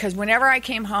me. Because whenever I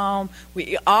came home,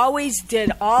 we always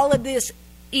did all of this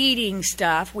eating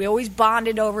stuff. We always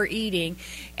bonded over eating,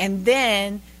 and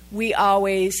then we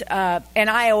always, and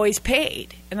I always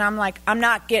paid. And I'm like, I'm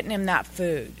not getting him that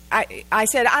food. I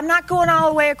said, I'm not going all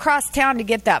the way across town to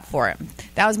get that for him.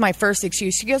 That was my first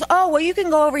excuse. She goes, oh, well, you can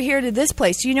go over here to this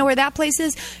place. Do you know where that place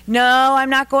is? No, I'm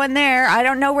not going there. I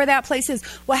don't know where that place is.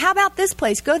 Well, how about this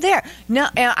place? Go there. No,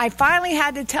 and I finally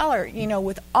had to tell her,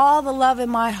 with all the love in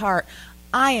my heart,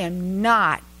 I am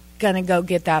not going to go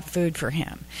get that food for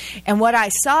him. And what I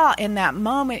saw in that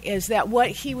moment is that what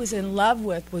he was in love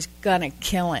with was going to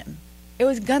kill him. It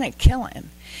was going to kill him.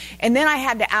 And then I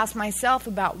had to ask myself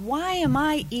about, why am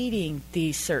I eating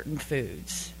these certain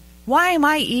foods? Why am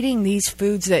I eating these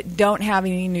foods that don't have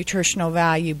any nutritional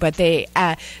value, but they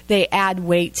add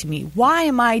weight to me? Why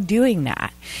am I doing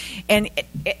that? And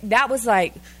that was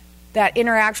like, that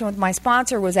interaction with my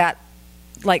sponsor was at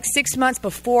like 6 months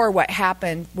before what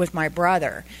happened with my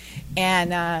brother.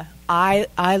 And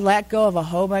I let go of a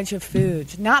whole bunch of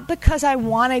foods, not because I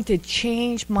wanted to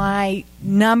change my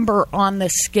number on the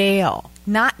scale.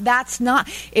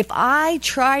 If I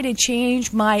try to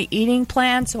change my eating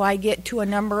plan so I get to a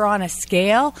number on a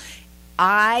scale,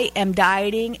 I am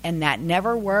dieting, and that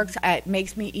never works. It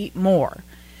makes me eat more.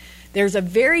 There's a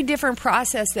very different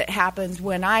process that happens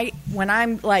when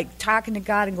I'm like talking to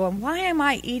God and going, why am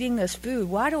I eating this food?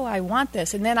 Why do I want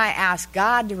this? And then I ask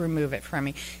God to remove it from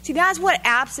me. See, that's what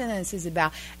abstinence is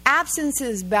about. Abstinence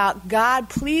is about, God,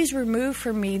 please remove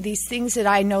from me these things that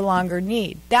I no longer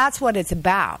need. That's what it's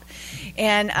about.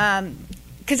 And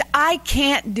because I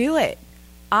can't do it.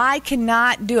 I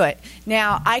cannot do it.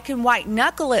 Now, I can white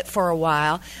knuckle it for a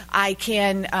while. I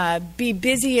can be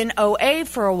busy in OA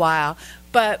for a while.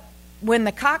 But when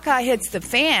the caca hits the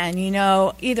fan,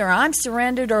 either I'm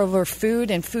surrendered over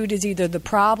food, and food is either the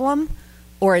problem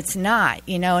or it's not,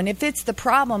 And if it's the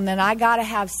problem, then I got to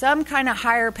have some kind of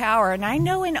higher power. And I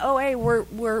know in OA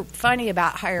we're funny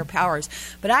about higher powers,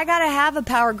 but I got to have a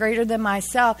power greater than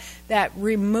myself that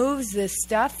removes this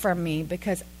stuff from me,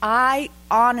 because I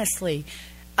honestly,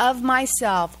 of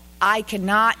myself, I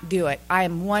cannot do it. I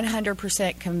am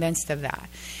 100% convinced of that.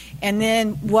 And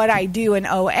then what I do in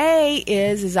OA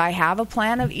is I have a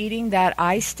plan of eating that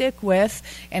I stick with,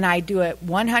 and I do it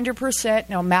 100%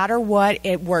 no matter what.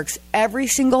 It works every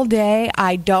single day.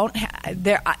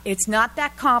 It's not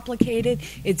that complicated.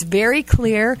 It's very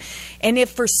clear. And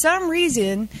if for some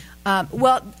reason,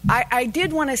 I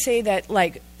did want to say that,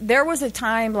 like, there was a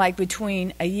time like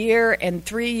between a year and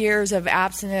 3 years of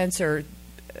abstinence, or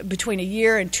between a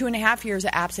year and 2.5 years of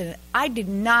abstinence, I did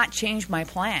not change my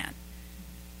plan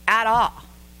at all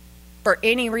for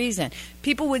any reason.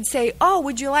 People would say, oh,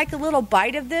 would you like a little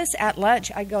bite of this at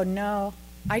lunch? I go, no,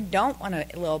 I don't want a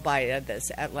little bite of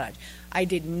this at lunch. I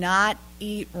did not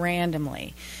eat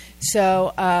randomly.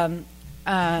 So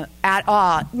at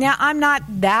all. Now, I'm not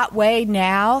that way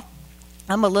now.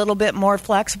 I'm a little bit more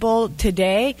flexible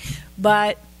today,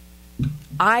 but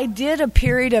I did a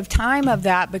period of time of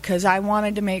that because I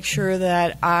wanted to make sure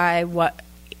that I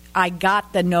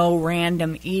got the no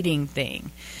random eating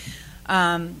thing.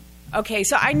 Okay,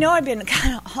 so I know I've been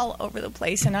kind of all over the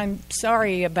place, and I'm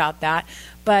sorry about that.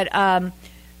 But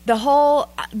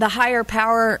the higher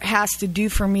power has to do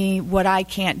for me what I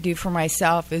can't do for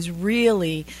myself is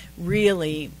really,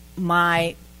 really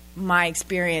my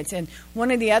experience. And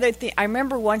one of the other things, I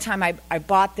remember one time I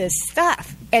bought this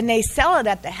stuff, and they sell it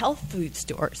at the health food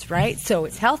stores, right? So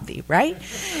it's healthy, right?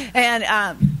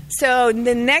 And so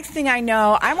the next thing I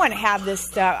know, I want to have this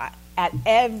stuff at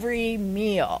every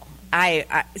meal.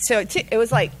 It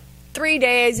was like 3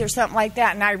 days or something like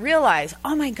that, and I realized,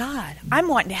 oh my God, I'm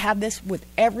wanting to have this with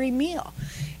every meal.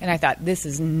 And I thought, this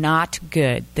is not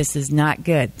good. This is not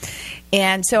good.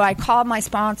 And so I called my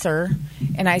sponsor,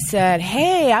 and I said,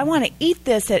 hey, I want to eat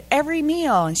this at every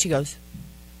meal. And she goes,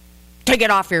 take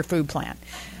it off your food plan.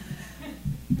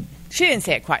 She didn't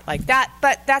say it quite like that,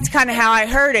 but that's kind of how I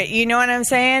heard it. You know what I'm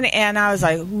saying? And I was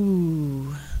like,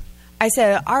 ooh. I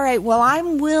said, all right, well,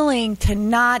 I'm willing to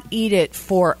not eat it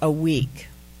for a week.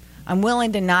 I'm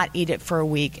willing to not eat it for a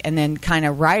week and then kind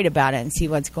of write about it and see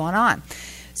what's going on.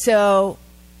 So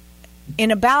at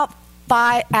about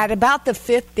the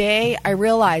 5th day, I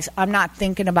realized I'm not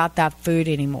thinking about that food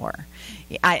anymore.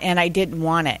 And I didn't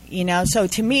want it, So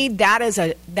to me, that is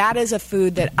a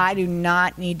food that I do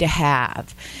not need to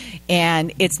have.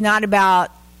 And it's not about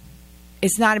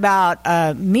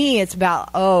me. It's about,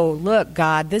 oh, look,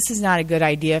 God, this is not a good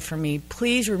idea for me.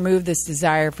 Please remove this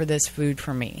desire for this food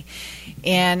from me.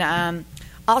 And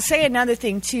I'll say another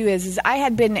thing, too, is I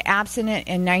had been abstinent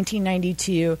in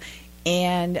 1992,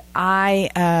 and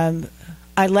I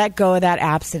let go of that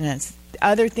abstinence.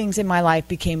 other things in my life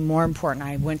became more important.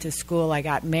 I went to school, I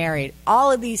got married.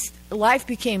 All of these, life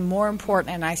became more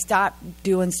important, and I stopped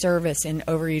doing service in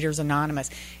Overeaters Anonymous.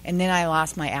 And then I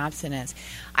lost my abstinence.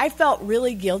 I felt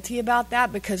really guilty about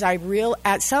that because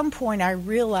at some point I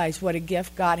realized what a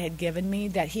gift God had given me,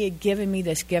 that He had given me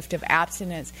this gift of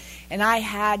abstinence. And I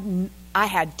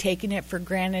had taken it for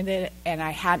granted, and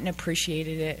I hadn't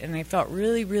appreciated it. And I felt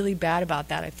really, really bad about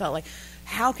that. I felt like,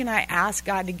 how can I ask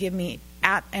God to give me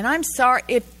and I'm sorry,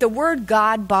 if the word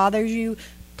God bothers you,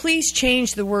 please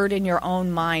change the word in your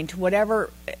own mind to whatever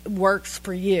works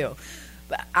for you.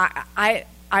 But I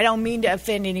don't mean to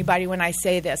offend anybody when I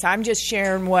say this. I'm just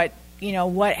sharing what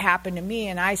happened to me.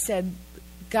 And I said,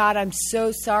 God, I'm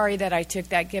so sorry that I took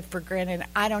that gift for granted.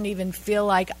 I don't even feel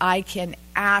like I can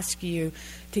ask you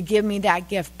to give me that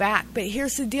gift back. But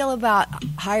here's the deal about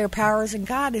higher powers and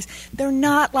God is they're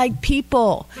not like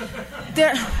people.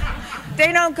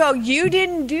 They don't go, you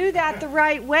didn't do that the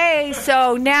right way,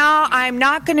 so now I'm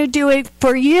not going to do it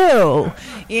for you.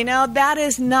 That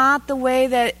is not the way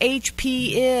that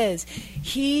HP is.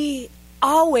 He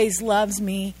always loves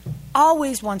me,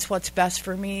 always wants what's best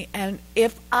for me. And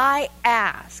if I'm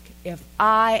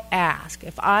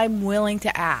willing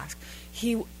to ask,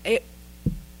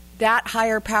 that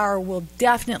higher power will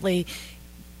definitely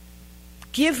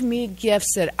give me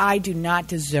gifts that I do not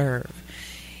deserve.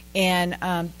 And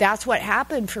that's what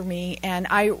happened for me. And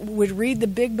I would read the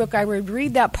big book. I would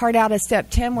read that part out of step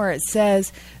 10 where it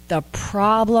says, the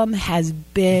problem has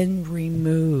been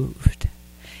removed.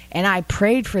 And I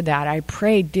prayed for that. I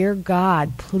prayed, dear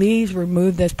God, please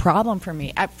remove this problem from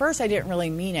me. At first, I didn't really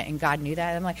mean it, and God knew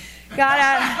that. I'm like, God,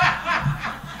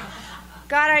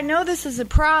 I know this is a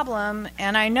problem,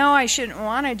 and I know I shouldn't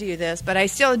want to do this, but I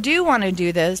still do want to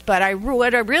do this. But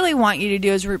what I really want you to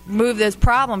do is remove this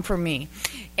problem from me.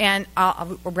 And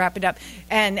I'll wrap it up.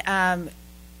 And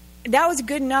that was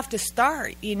good enough to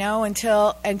start,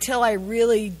 until I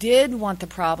really did want the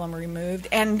problem removed.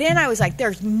 And then I was like,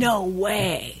 there's no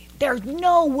way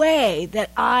that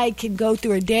I can go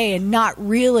through a day and not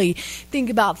really think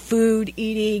about food,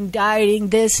 eating, dieting,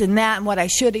 this and that, and what I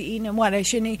should have eaten and what I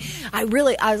shouldn't eat. I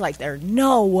was like, there's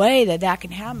no way that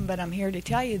can happen. But I'm here to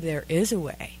tell you there is a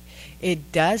way.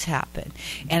 It does happen.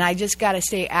 And I just got to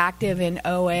stay active in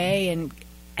OA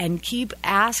and keep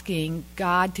asking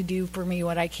God to do for me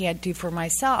what I can't do for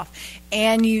myself,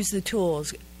 and use the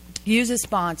tools, use a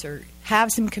sponsor,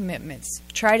 have some commitments,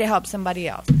 try to help somebody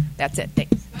else. That's it.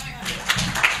 Thanks.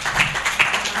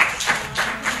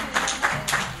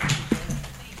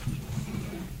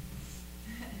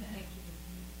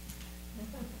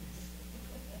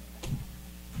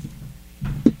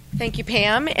 Thank you,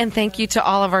 Pam, and thank you to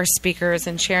all of our speakers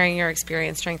and sharing your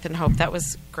experience, strength, and hope. That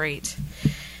was great.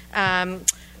 I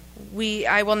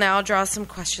will now draw some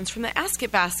questions from the Ask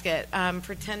It basket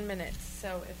for 10 minutes.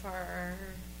 So if our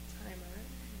timer,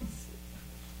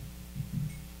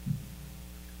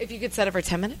 if you could set it for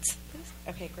 10 minutes, please.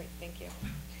 Okay, great. Thank you.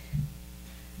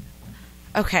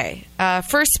 Okay.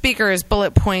 First speaker's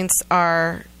bullet points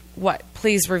are what?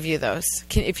 Please review those.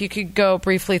 If you could go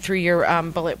briefly through your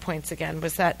bullet points again.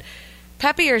 Was that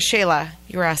Peppy or Shayla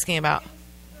you were asking about?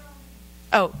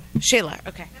 Oh, Shayla.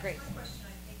 Okay, great.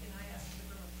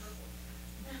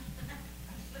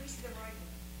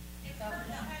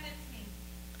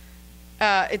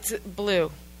 It's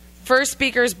blue. First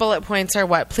speaker's bullet points are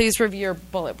what? Please review your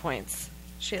bullet points.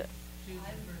 Sheila.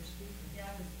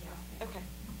 Okay.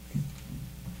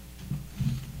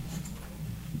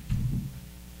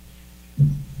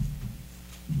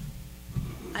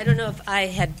 I don't know if I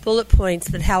had bullet points,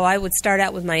 but how I would start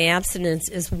out with my abstinence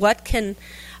is what can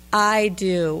I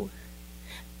do?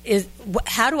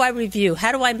 How do I review?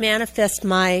 How do I manifest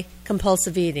my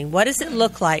compulsive eating? What does it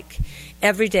look like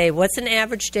every day? What's an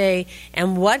average day?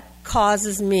 And what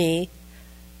causes me,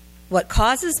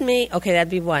 okay, that'd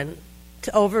be one,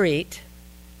 to overeat.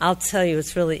 I'll tell you,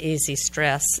 it's really easy.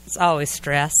 Stress. It's always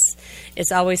stress.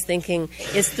 It's always thinking,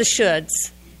 it's the shoulds.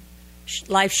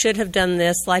 Life should have done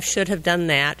this. Life should have done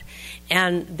that.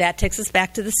 And that takes us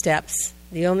back to the steps.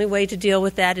 The only way to deal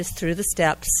with that is through the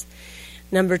steps.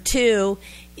 Number two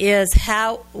is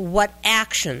what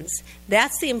actions.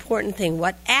 That's the important thing.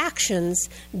 What actions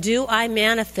do I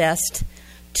manifest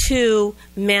to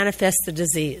manifest the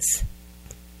disease?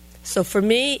 So for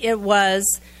me, it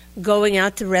was going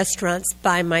out to restaurants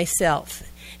by myself.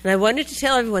 And I wanted to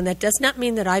tell everyone that does not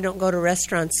mean that I don't go to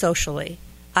restaurants socially.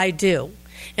 I do.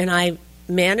 And I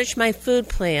manage my food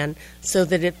plan so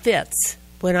that it fits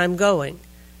when I'm going.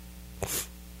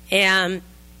 And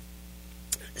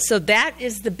So that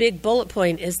is the big bullet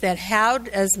point, is that how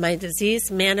does my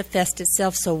disease manifest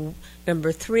itself? So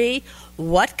number 3,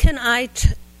 what can I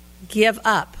give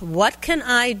up? What can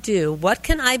I do? What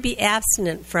can I be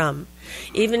abstinent from?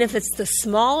 Even if it's the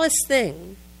smallest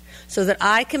thing, so that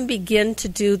I can begin to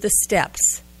do the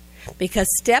steps. Because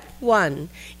step 1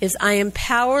 is I am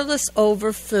powerless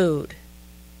over food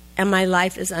and my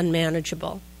life is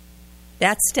unmanageable.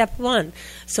 That's step 1.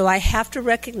 So I have to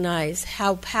recognize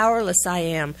how powerless I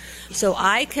am. So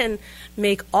I can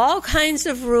make all kinds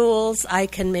of rules. I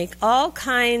can make all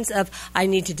kinds of, I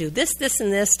need to do this, this,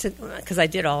 and this, because I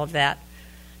did all of that,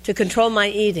 to control my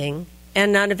eating,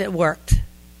 and none of it worked.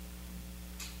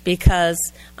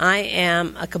 Because I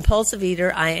am a compulsive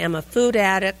eater, I am a food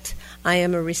addict, I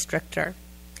am a restrictor.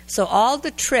 So all the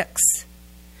tricks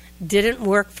didn't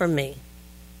work for me.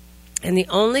 And the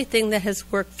only thing that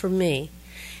has worked for me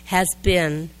has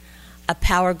been a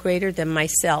power greater than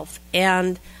myself.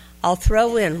 And I'll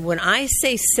throw in, when I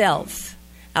say self,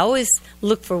 I always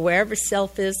look for wherever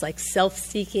self is, like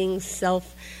self-seeking,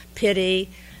 self-pity.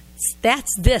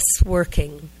 That's this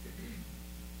working.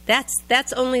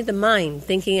 That's only the mind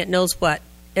thinking it knows what,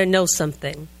 it knows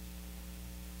something.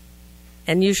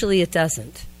 And usually it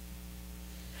doesn't.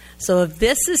 So if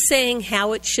this is saying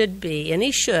how it should be,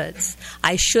 any shoulds,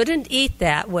 I shouldn't eat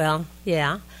that, well,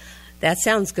 yeah, that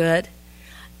sounds good.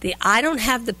 I don't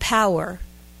have the power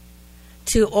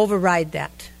to override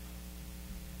that.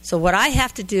 So what I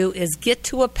have to do is get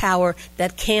to a power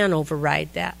that can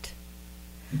override that.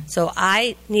 So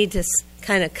I need to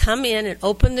kind of come in and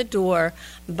open the door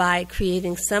by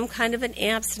creating some kind of an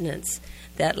abstinence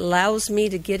that allows me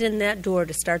to get in that door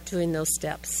to start doing those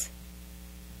steps.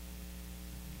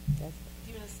 Do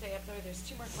you want to stay up there? There's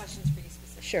 2 more questions for you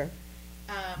specifically. Sure.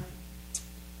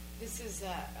 This is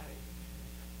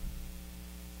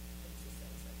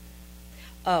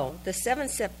the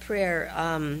 7-step prayer,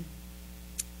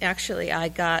 actually I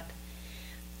got,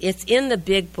 it's in the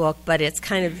big book, but it's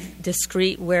kind of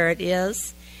discreet where it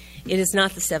is. It is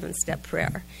not the 7-step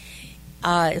prayer.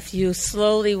 If you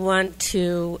slowly want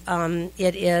to,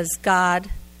 it is God,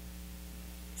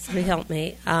 somebody help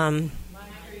me. No,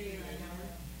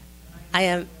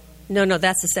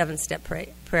 that's the 7-step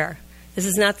prayer. This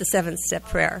is not the 7-step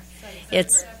prayer.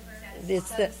 It's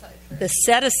the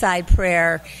set-aside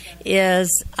prayer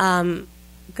is,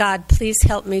 God, please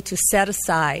help me to set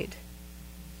aside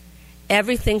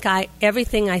everything I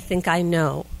think I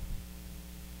know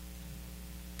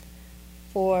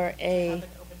for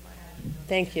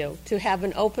thank you, to have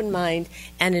an open mind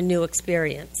and a new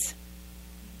experience.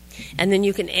 And then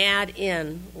you can add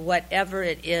in whatever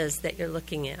it is that you're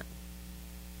looking at.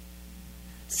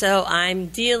 So I'm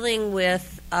dealing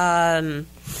with I'm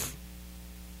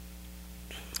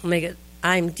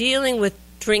dealing with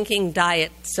drinking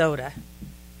diet soda.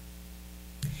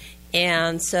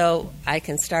 And so I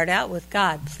can start out with,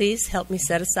 God, please help me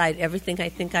set aside everything I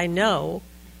think I know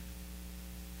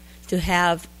to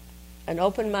have an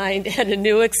open mind and a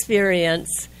new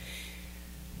experience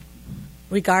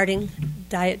regarding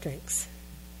diet drinks.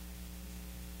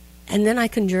 And then I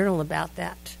can journal about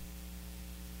that.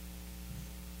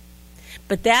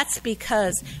 But that's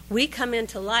because we come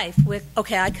into life with,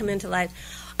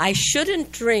 I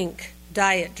shouldn't drink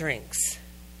diet drinks.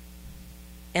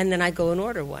 And then I go and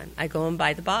order one. I go and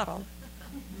buy the bottle.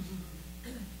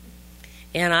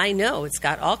 And I know it's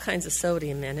got all kinds of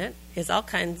sodium in it. It's all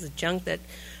kinds of junk that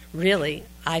really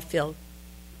I feel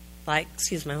like,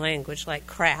 excuse my language, like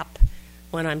crap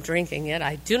when I'm drinking it.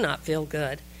 I do not feel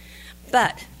good.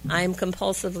 But I'm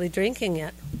compulsively drinking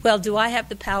it. Well, do I have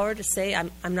the power to say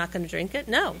I'm not going to drink it?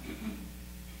 No.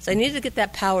 So I need to get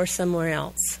that power somewhere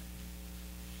else.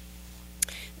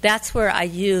 That's where I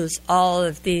use all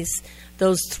of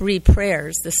those 3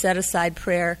 prayers, the set-aside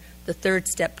prayer, the 3rd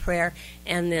step prayer,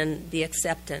 and then the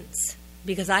acceptance.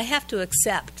 Because I have to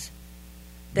accept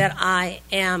that I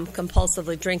am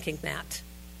compulsively drinking that.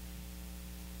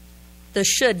 The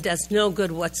should does no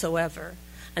good whatsoever.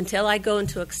 Until I go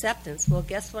into acceptance, well,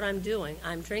 guess what I'm doing?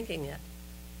 I'm drinking it.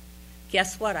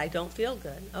 Guess what? I don't feel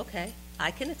good. Okay,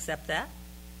 I can accept that.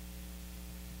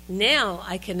 Now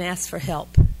I can ask for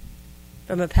help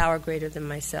from a power greater than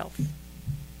myself.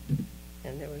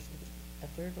 And there was a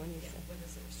third one you said. What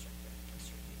is a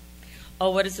restrictor? Oh,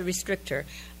 what is a restrictor?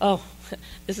 Oh,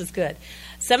 this is good.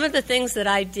 Some of the things that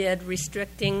I did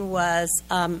restricting was,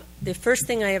 the first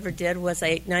thing I ever did was I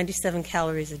ate 97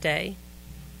 calories a day.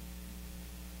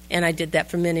 And I did that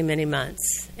for many, many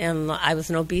months. And I was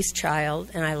an obese child,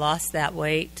 and I lost that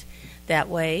weight that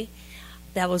way.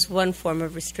 That was one form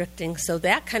of restricting. So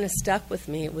that kind of stuck with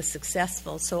me. It was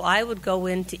successful. So I would go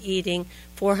into eating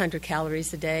 400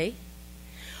 calories a day.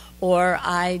 Or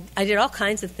I did all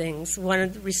kinds of things. One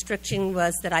of the restrictions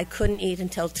was that I couldn't eat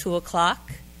until 2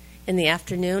 o'clock in the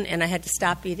afternoon, and I had to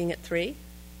stop eating at 3.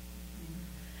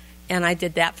 And I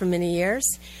did that for many years.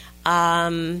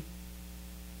 That's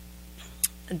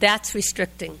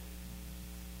restricting.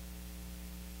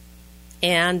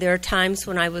 And there are times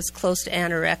when I was close to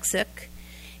anorexic,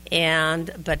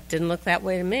 but didn't look that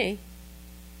way to me.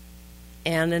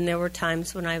 And then there were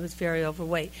times when I was very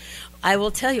overweight. I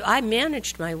will tell you, I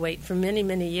managed my weight for many,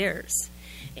 many years.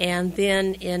 And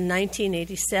then in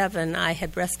 1987, I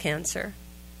had breast cancer.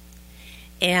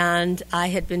 And I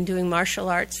had been doing martial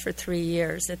arts for 3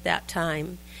 years at that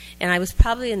time. And I was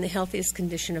probably in the healthiest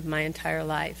condition of my entire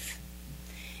life.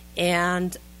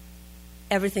 And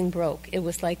everything broke. It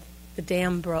was like the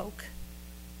dam broke.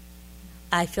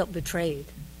 I felt betrayed.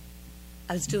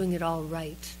 I was doing it all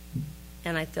right,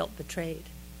 and I felt betrayed.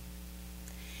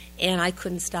 And I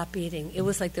couldn't stop eating. It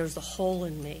was like there was a hole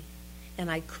in me,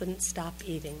 and I couldn't stop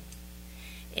eating.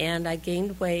 And I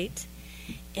gained weight,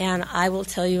 and I will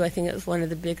tell you, I think it was one of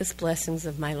the biggest blessings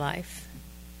of my life.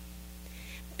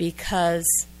 Because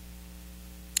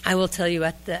I will tell you,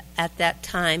 at that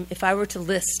time, if I were to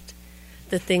list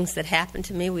the things that happened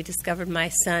to me, we discovered my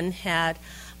son had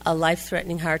a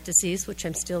life-threatening heart disease, which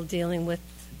I'm still dealing with.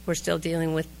 We're still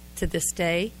dealing with to this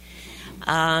day.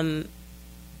 I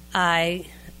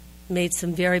made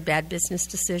some very bad business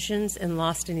decisions and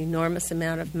lost an enormous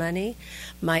amount of money.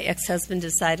 My ex-husband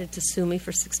decided to sue me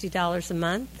for $60 a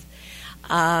month,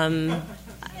 and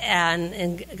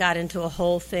got into a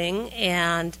whole thing,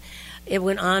 and it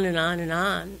went on and on and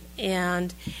on.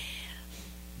 And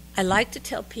I like to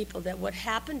tell people that what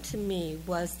happened to me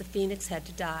was the phoenix had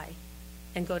to die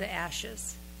and go to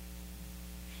ashes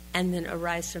and then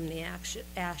arise from the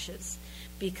ashes,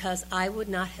 because I would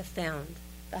not have found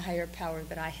the higher power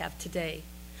that I have today.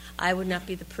 I would not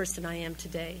be the person I am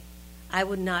today. I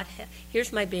would not have...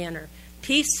 Here's my banner: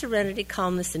 peace, serenity,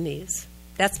 calmness, and ease.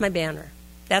 That's my banner.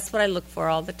 That's what I look for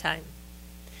all the time.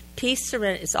 Peace,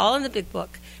 serenity. It's all in the big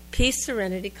book. Peace,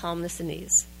 serenity, calmness, and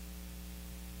ease.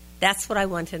 That's what I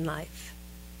want in life.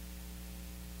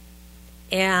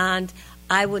 And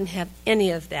I wouldn't have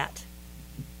any of that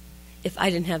if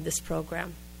I didn't have this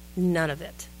program. None of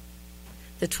it.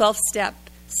 The 12th step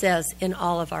says, in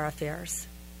all of our affairs.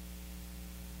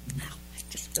 Oh, I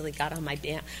just really got on my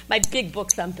big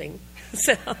book thumping.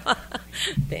 So,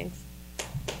 thanks.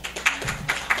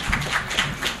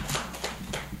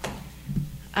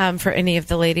 For any of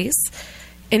the ladies,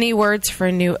 any words for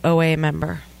a new OA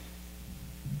member?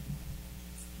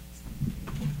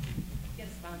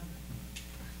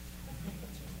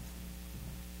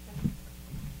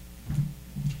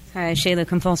 Hi, Shayla,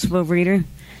 compulsive overeater.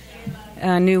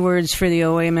 New words for the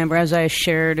OA member. As I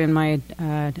shared in my,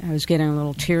 I was getting a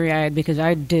little teary-eyed because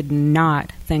I did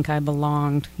not think I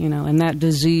belonged, and that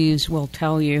disease will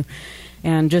tell you.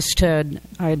 And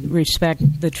I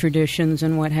respect the traditions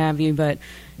and what have you, but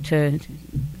to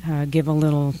give a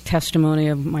little testimony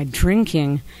of my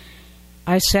drinking,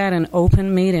 I sat in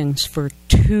open meetings for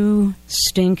 2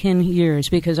 stinking years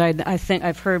because I think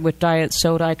I've heard with diet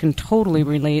soda, I can totally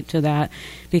relate to that,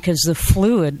 because the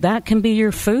fluid, that can be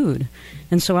your food.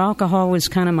 And so alcohol was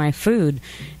kind of my food.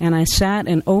 And I sat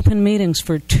in open meetings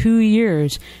for 2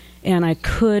 years, and I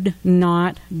could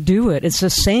not do it. It's the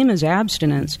same as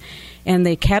abstinence. And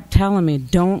they kept telling me,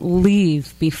 don't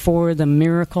leave before the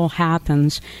miracle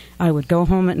happens. I would go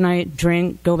home at night,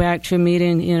 drink, go back to a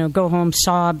meeting, go home,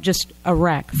 sob, just a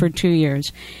wreck for 2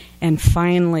 years. And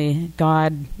finally,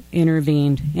 God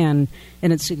intervened, and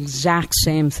it's the exact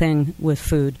same thing with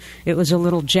food. It was a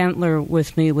little gentler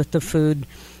with me with the food.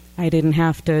 I didn't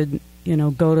have to,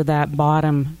 go to that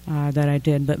bottom that I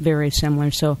did, but very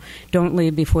similar. So don't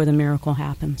leave before the miracle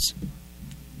happens.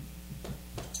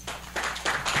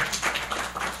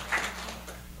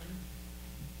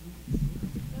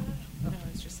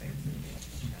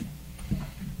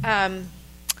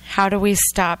 How do we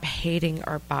stop hating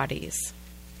our bodies?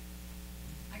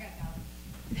 I got that one.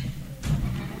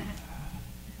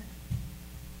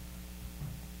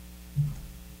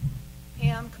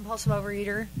 Pam, compulsive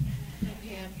overeater.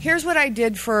 Here's what I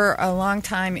did for a long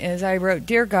time is I wrote,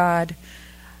 Dear God,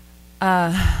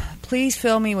 please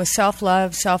fill me with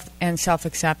self-love,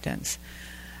 self-acceptance.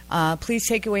 Please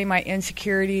take away my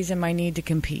insecurities and my need to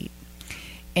compete.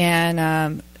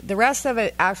 And the rest of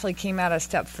it actually came out of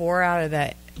step 4 out of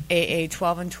the AA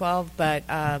 12 and 12.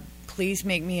 But please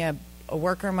make me a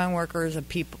worker among workers, a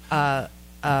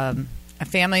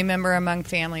family member among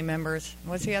family members.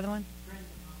 What's the other one?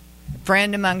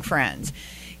 Friend among friends.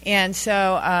 And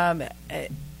so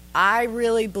I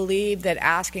really believe that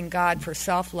asking God for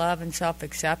self-love and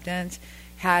self-acceptance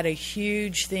had a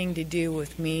huge thing to do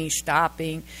with me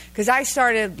stopping, because I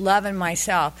started loving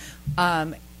myself.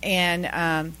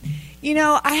 You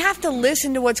know, I have to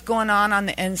listen to what's going on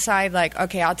the inside. Like,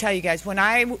 okay, I'll tell you guys, when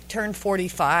I turned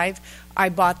 45, I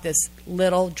bought this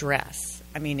little dress.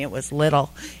 I mean, it was little.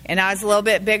 And I was a little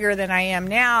bit bigger than I am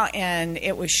now, and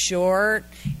it was short,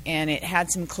 and it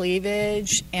had some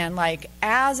cleavage. And, like,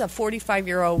 as a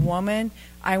 45-year-old woman,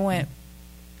 I went,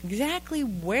 exactly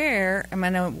where am I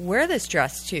going to wear this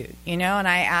dress to? You know, and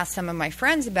I asked some of my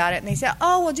friends about it, and they said,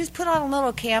 oh, well, just put on a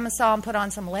little camisole and put on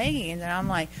some leggings. And I'm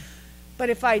like, but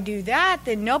if I do that,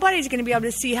 then nobody's going to be able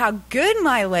to see how good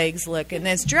my legs look in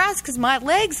this dress, because my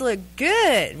legs look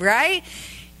good, right?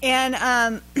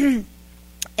 And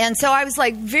and so I was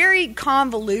like very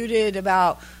convoluted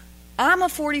about, I'm a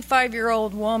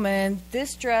 45-year-old woman.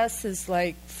 This dress is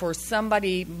like for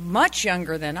somebody much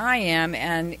younger than I am,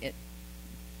 and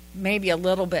maybe a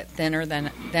little bit thinner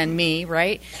than me,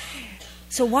 right?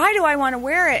 So why do I want to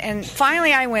wear it? And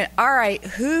finally I went, all right,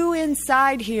 who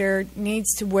inside here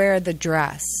needs to wear the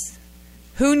dress?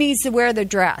 Who needs to wear the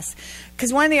dress?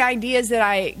 Because one of the ideas that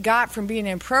I got from being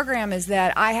in a program is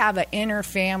that I have an inner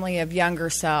family of younger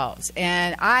selves,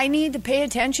 and I need to pay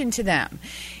attention to them.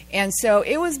 And so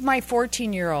it was my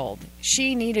 14-year-old.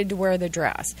 She needed to wear the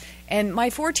dress. And my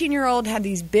 14-year-old had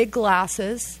these big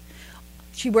glasses.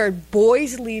 She wore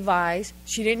boys' Levi's.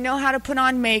 She didn't know how to put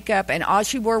on makeup, and all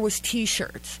she wore was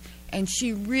T-shirts. And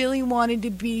she really wanted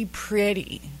to be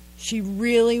pretty. She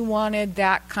really wanted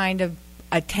that kind of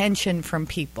attention from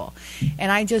people.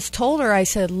 And I just told her, I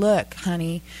said, look,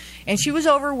 honey, and she was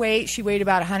overweight. She weighed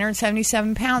about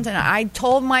 177 pounds. And I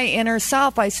told my inner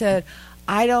self, I said,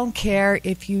 I don't care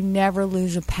if you never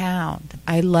lose a pound.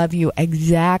 I love you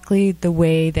exactly the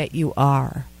way that you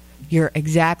are. You're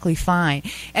exactly fine.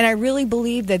 And I really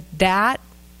believe that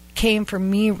came from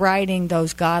me writing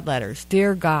those God letters.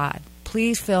 Dear God,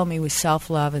 please fill me with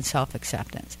self-love and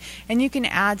self-acceptance. And you can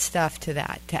add stuff to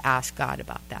that to ask God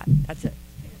about that. That's it.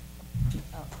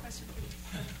 Oh.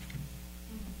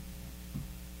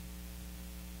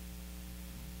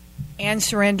 And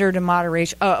surrender to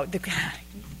moderation. Oh,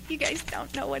 you guys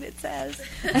don't know what it says.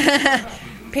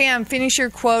 Pam, finish your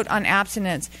quote on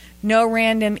abstinence. No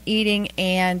random eating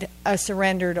and a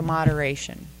surrender to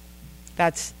moderation.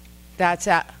 That's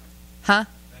that. Huh?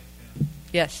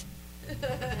 Yes.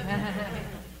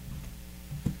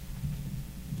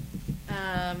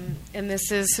 And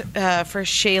this is for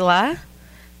Shayla.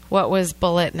 What was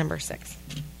bullet number 6?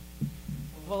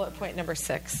 Bullet point number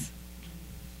 6.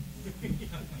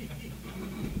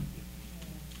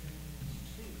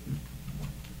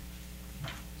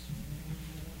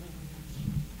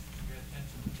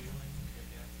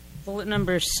 Bullet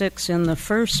number 6 in the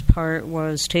first part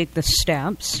was take the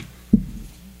steps.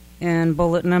 And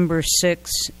bullet number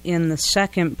 6 in the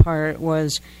second part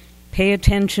was pay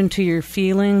attention to your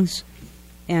feelings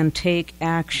and take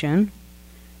action.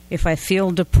 If I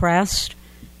feel depressed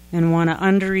and want to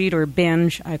undereat or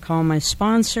binge, I call my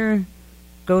sponsor,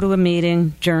 go to a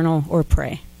meeting, journal, or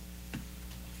pray.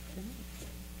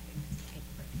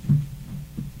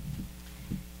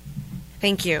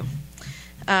 Thank you.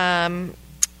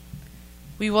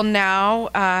 We will now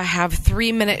have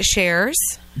 3-minute shares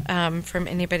from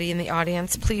anybody in the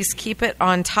audience. Please keep it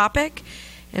on topic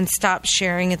and stop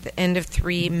sharing at the end of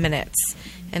 3 minutes.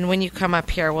 And when you come up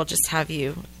here, we'll just have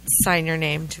you sign your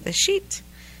name to the sheet.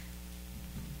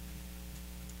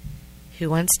 Who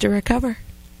wants to recover?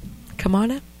 Come on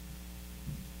up.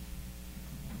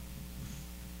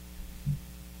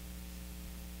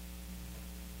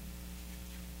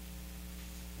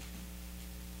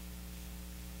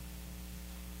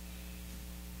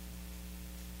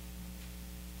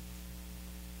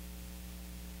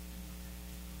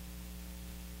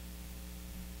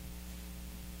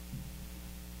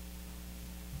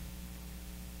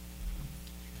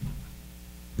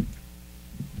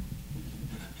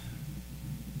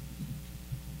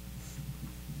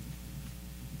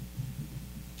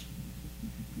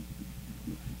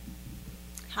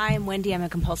 Hi, I'm Wendy. I'm a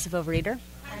compulsive overeater.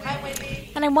 Hi,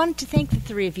 Wendy. And I wanted to thank the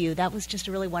three of you. That was just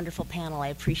a really wonderful panel. I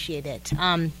appreciate it.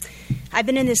 I've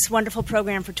been in this wonderful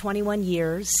program for 21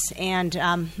 years, and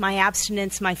my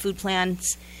abstinence, my food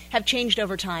plans have changed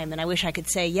over time. And I wish I could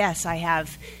say, yes, I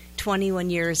have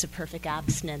 21 years of perfect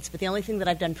abstinence. But the only thing that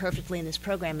I've done perfectly in this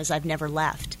program is I've never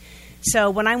left. So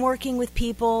when I'm working with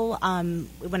people, when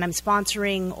I'm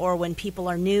sponsoring, or when people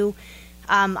are new,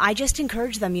 I just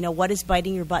encourage them, what is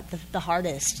biting your butt the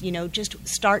hardest? Just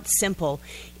start simple.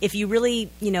 If you really,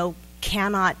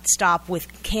 cannot stop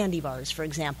with candy bars, for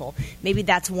example. Maybe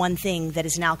that's one thing that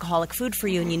is an alcoholic food for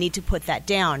you, and you need to put that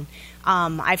down.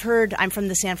 I'm from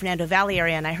the San Fernando Valley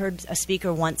area, and I heard a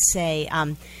speaker once say,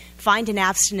 find an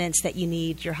abstinence that you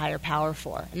need your higher power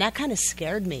for. And that kind of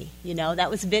scared me, That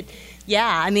was a bit,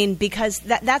 because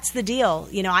that's the deal.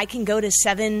 I can go to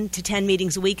 7 to 10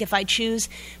 meetings a week if I choose,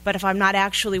 but if I'm not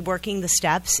actually working the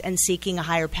steps and seeking a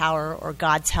higher power or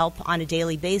God's help on a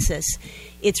daily basis,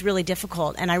 it's really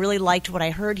difficult. And I really liked what I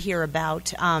heard here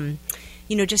about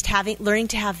just learning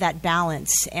to have that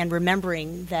balance and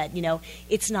remembering that,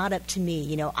 it's not up to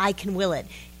me. I can will it.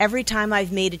 Every time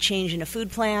I've made a change in a food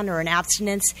plan or an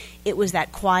abstinence, it was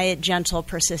that quiet, gentle,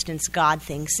 persistence God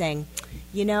thing saying,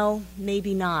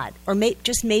 maybe not. Or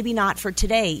just maybe not for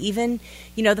today. Even,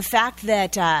 the fact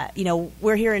that,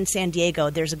 we're here in San Diego.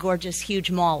 There's a gorgeous, huge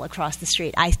mall across the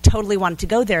street. I totally wanted to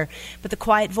go there. But the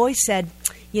quiet voice said,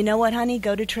 you know what, honey,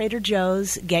 go to Trader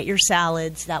Joe's, get your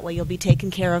salads. That way you'll be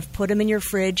taken care of. Put them in your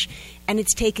fridge, and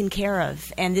it's taken care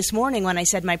of. And this morning when I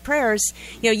said my prayers,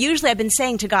 usually I've been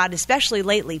saying to God, especially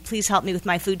lately, please help me with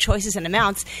my food choices and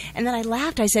amounts. And then I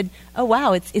laughed. I said, oh,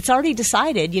 wow, it's already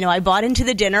decided. I bought into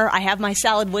the dinner. I have my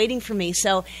salad waiting for me.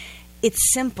 So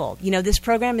it's simple. This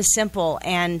program is simple.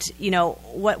 And,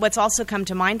 what's also come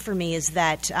to mind for me is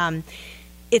that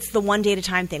it's the one day at a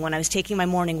time thing. When I was taking my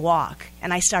morning walk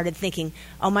and I started thinking,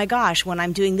 oh my gosh, when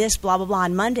I'm doing this, blah, blah, blah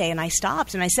on Monday, and I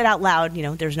stopped and I said out loud,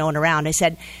 there's no one around. I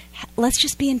said, let's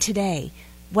just be in today.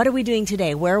 What are we doing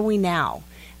today? Where are we now?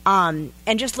 And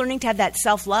just learning to have that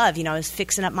self-love. I was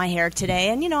fixing up my hair today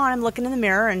and, I'm looking in the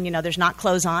mirror and, there's not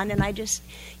clothes on. And I just,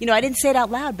 I didn't say it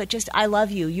out loud, but just, I love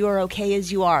you. You are okay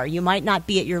as you are. You might not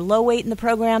be at your low weight in the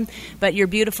program, but you're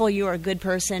beautiful. You are a good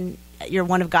person. You're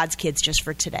one of God's kids just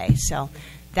for today. So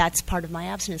that's part of my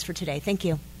abstinence for today. Thank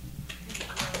you.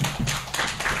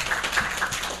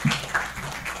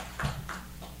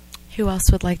 Who else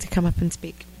would like to come up and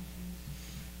speak?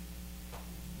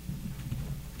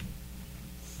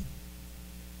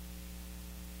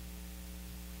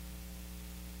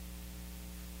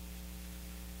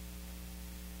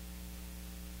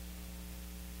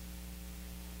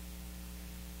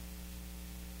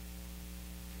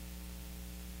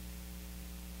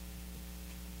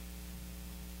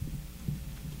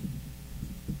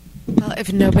 Well,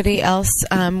 if nobody else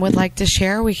would like to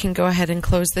share, we can go ahead and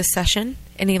close this session.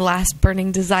 Any last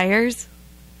burning desires?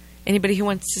 Anybody who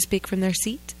wants to speak from their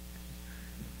seat?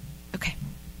 Okay.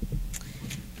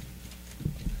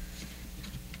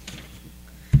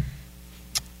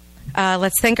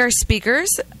 Let's thank our speakers.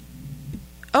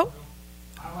 Oh.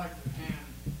 I like to hand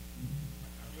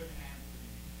a good hand to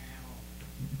the panel.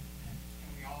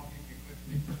 Can we all give you a good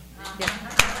speaker?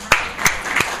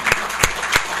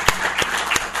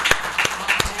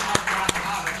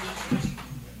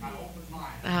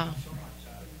 Oh,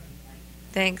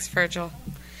 thanks, Virgil.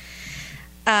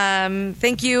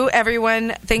 Thank you,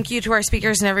 everyone. Thank you to our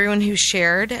speakers and everyone who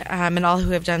shared and all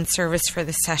who have done service for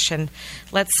this session.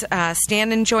 Let's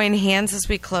stand and join hands as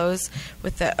we close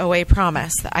with the OA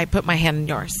promise. I put my hand in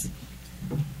yours.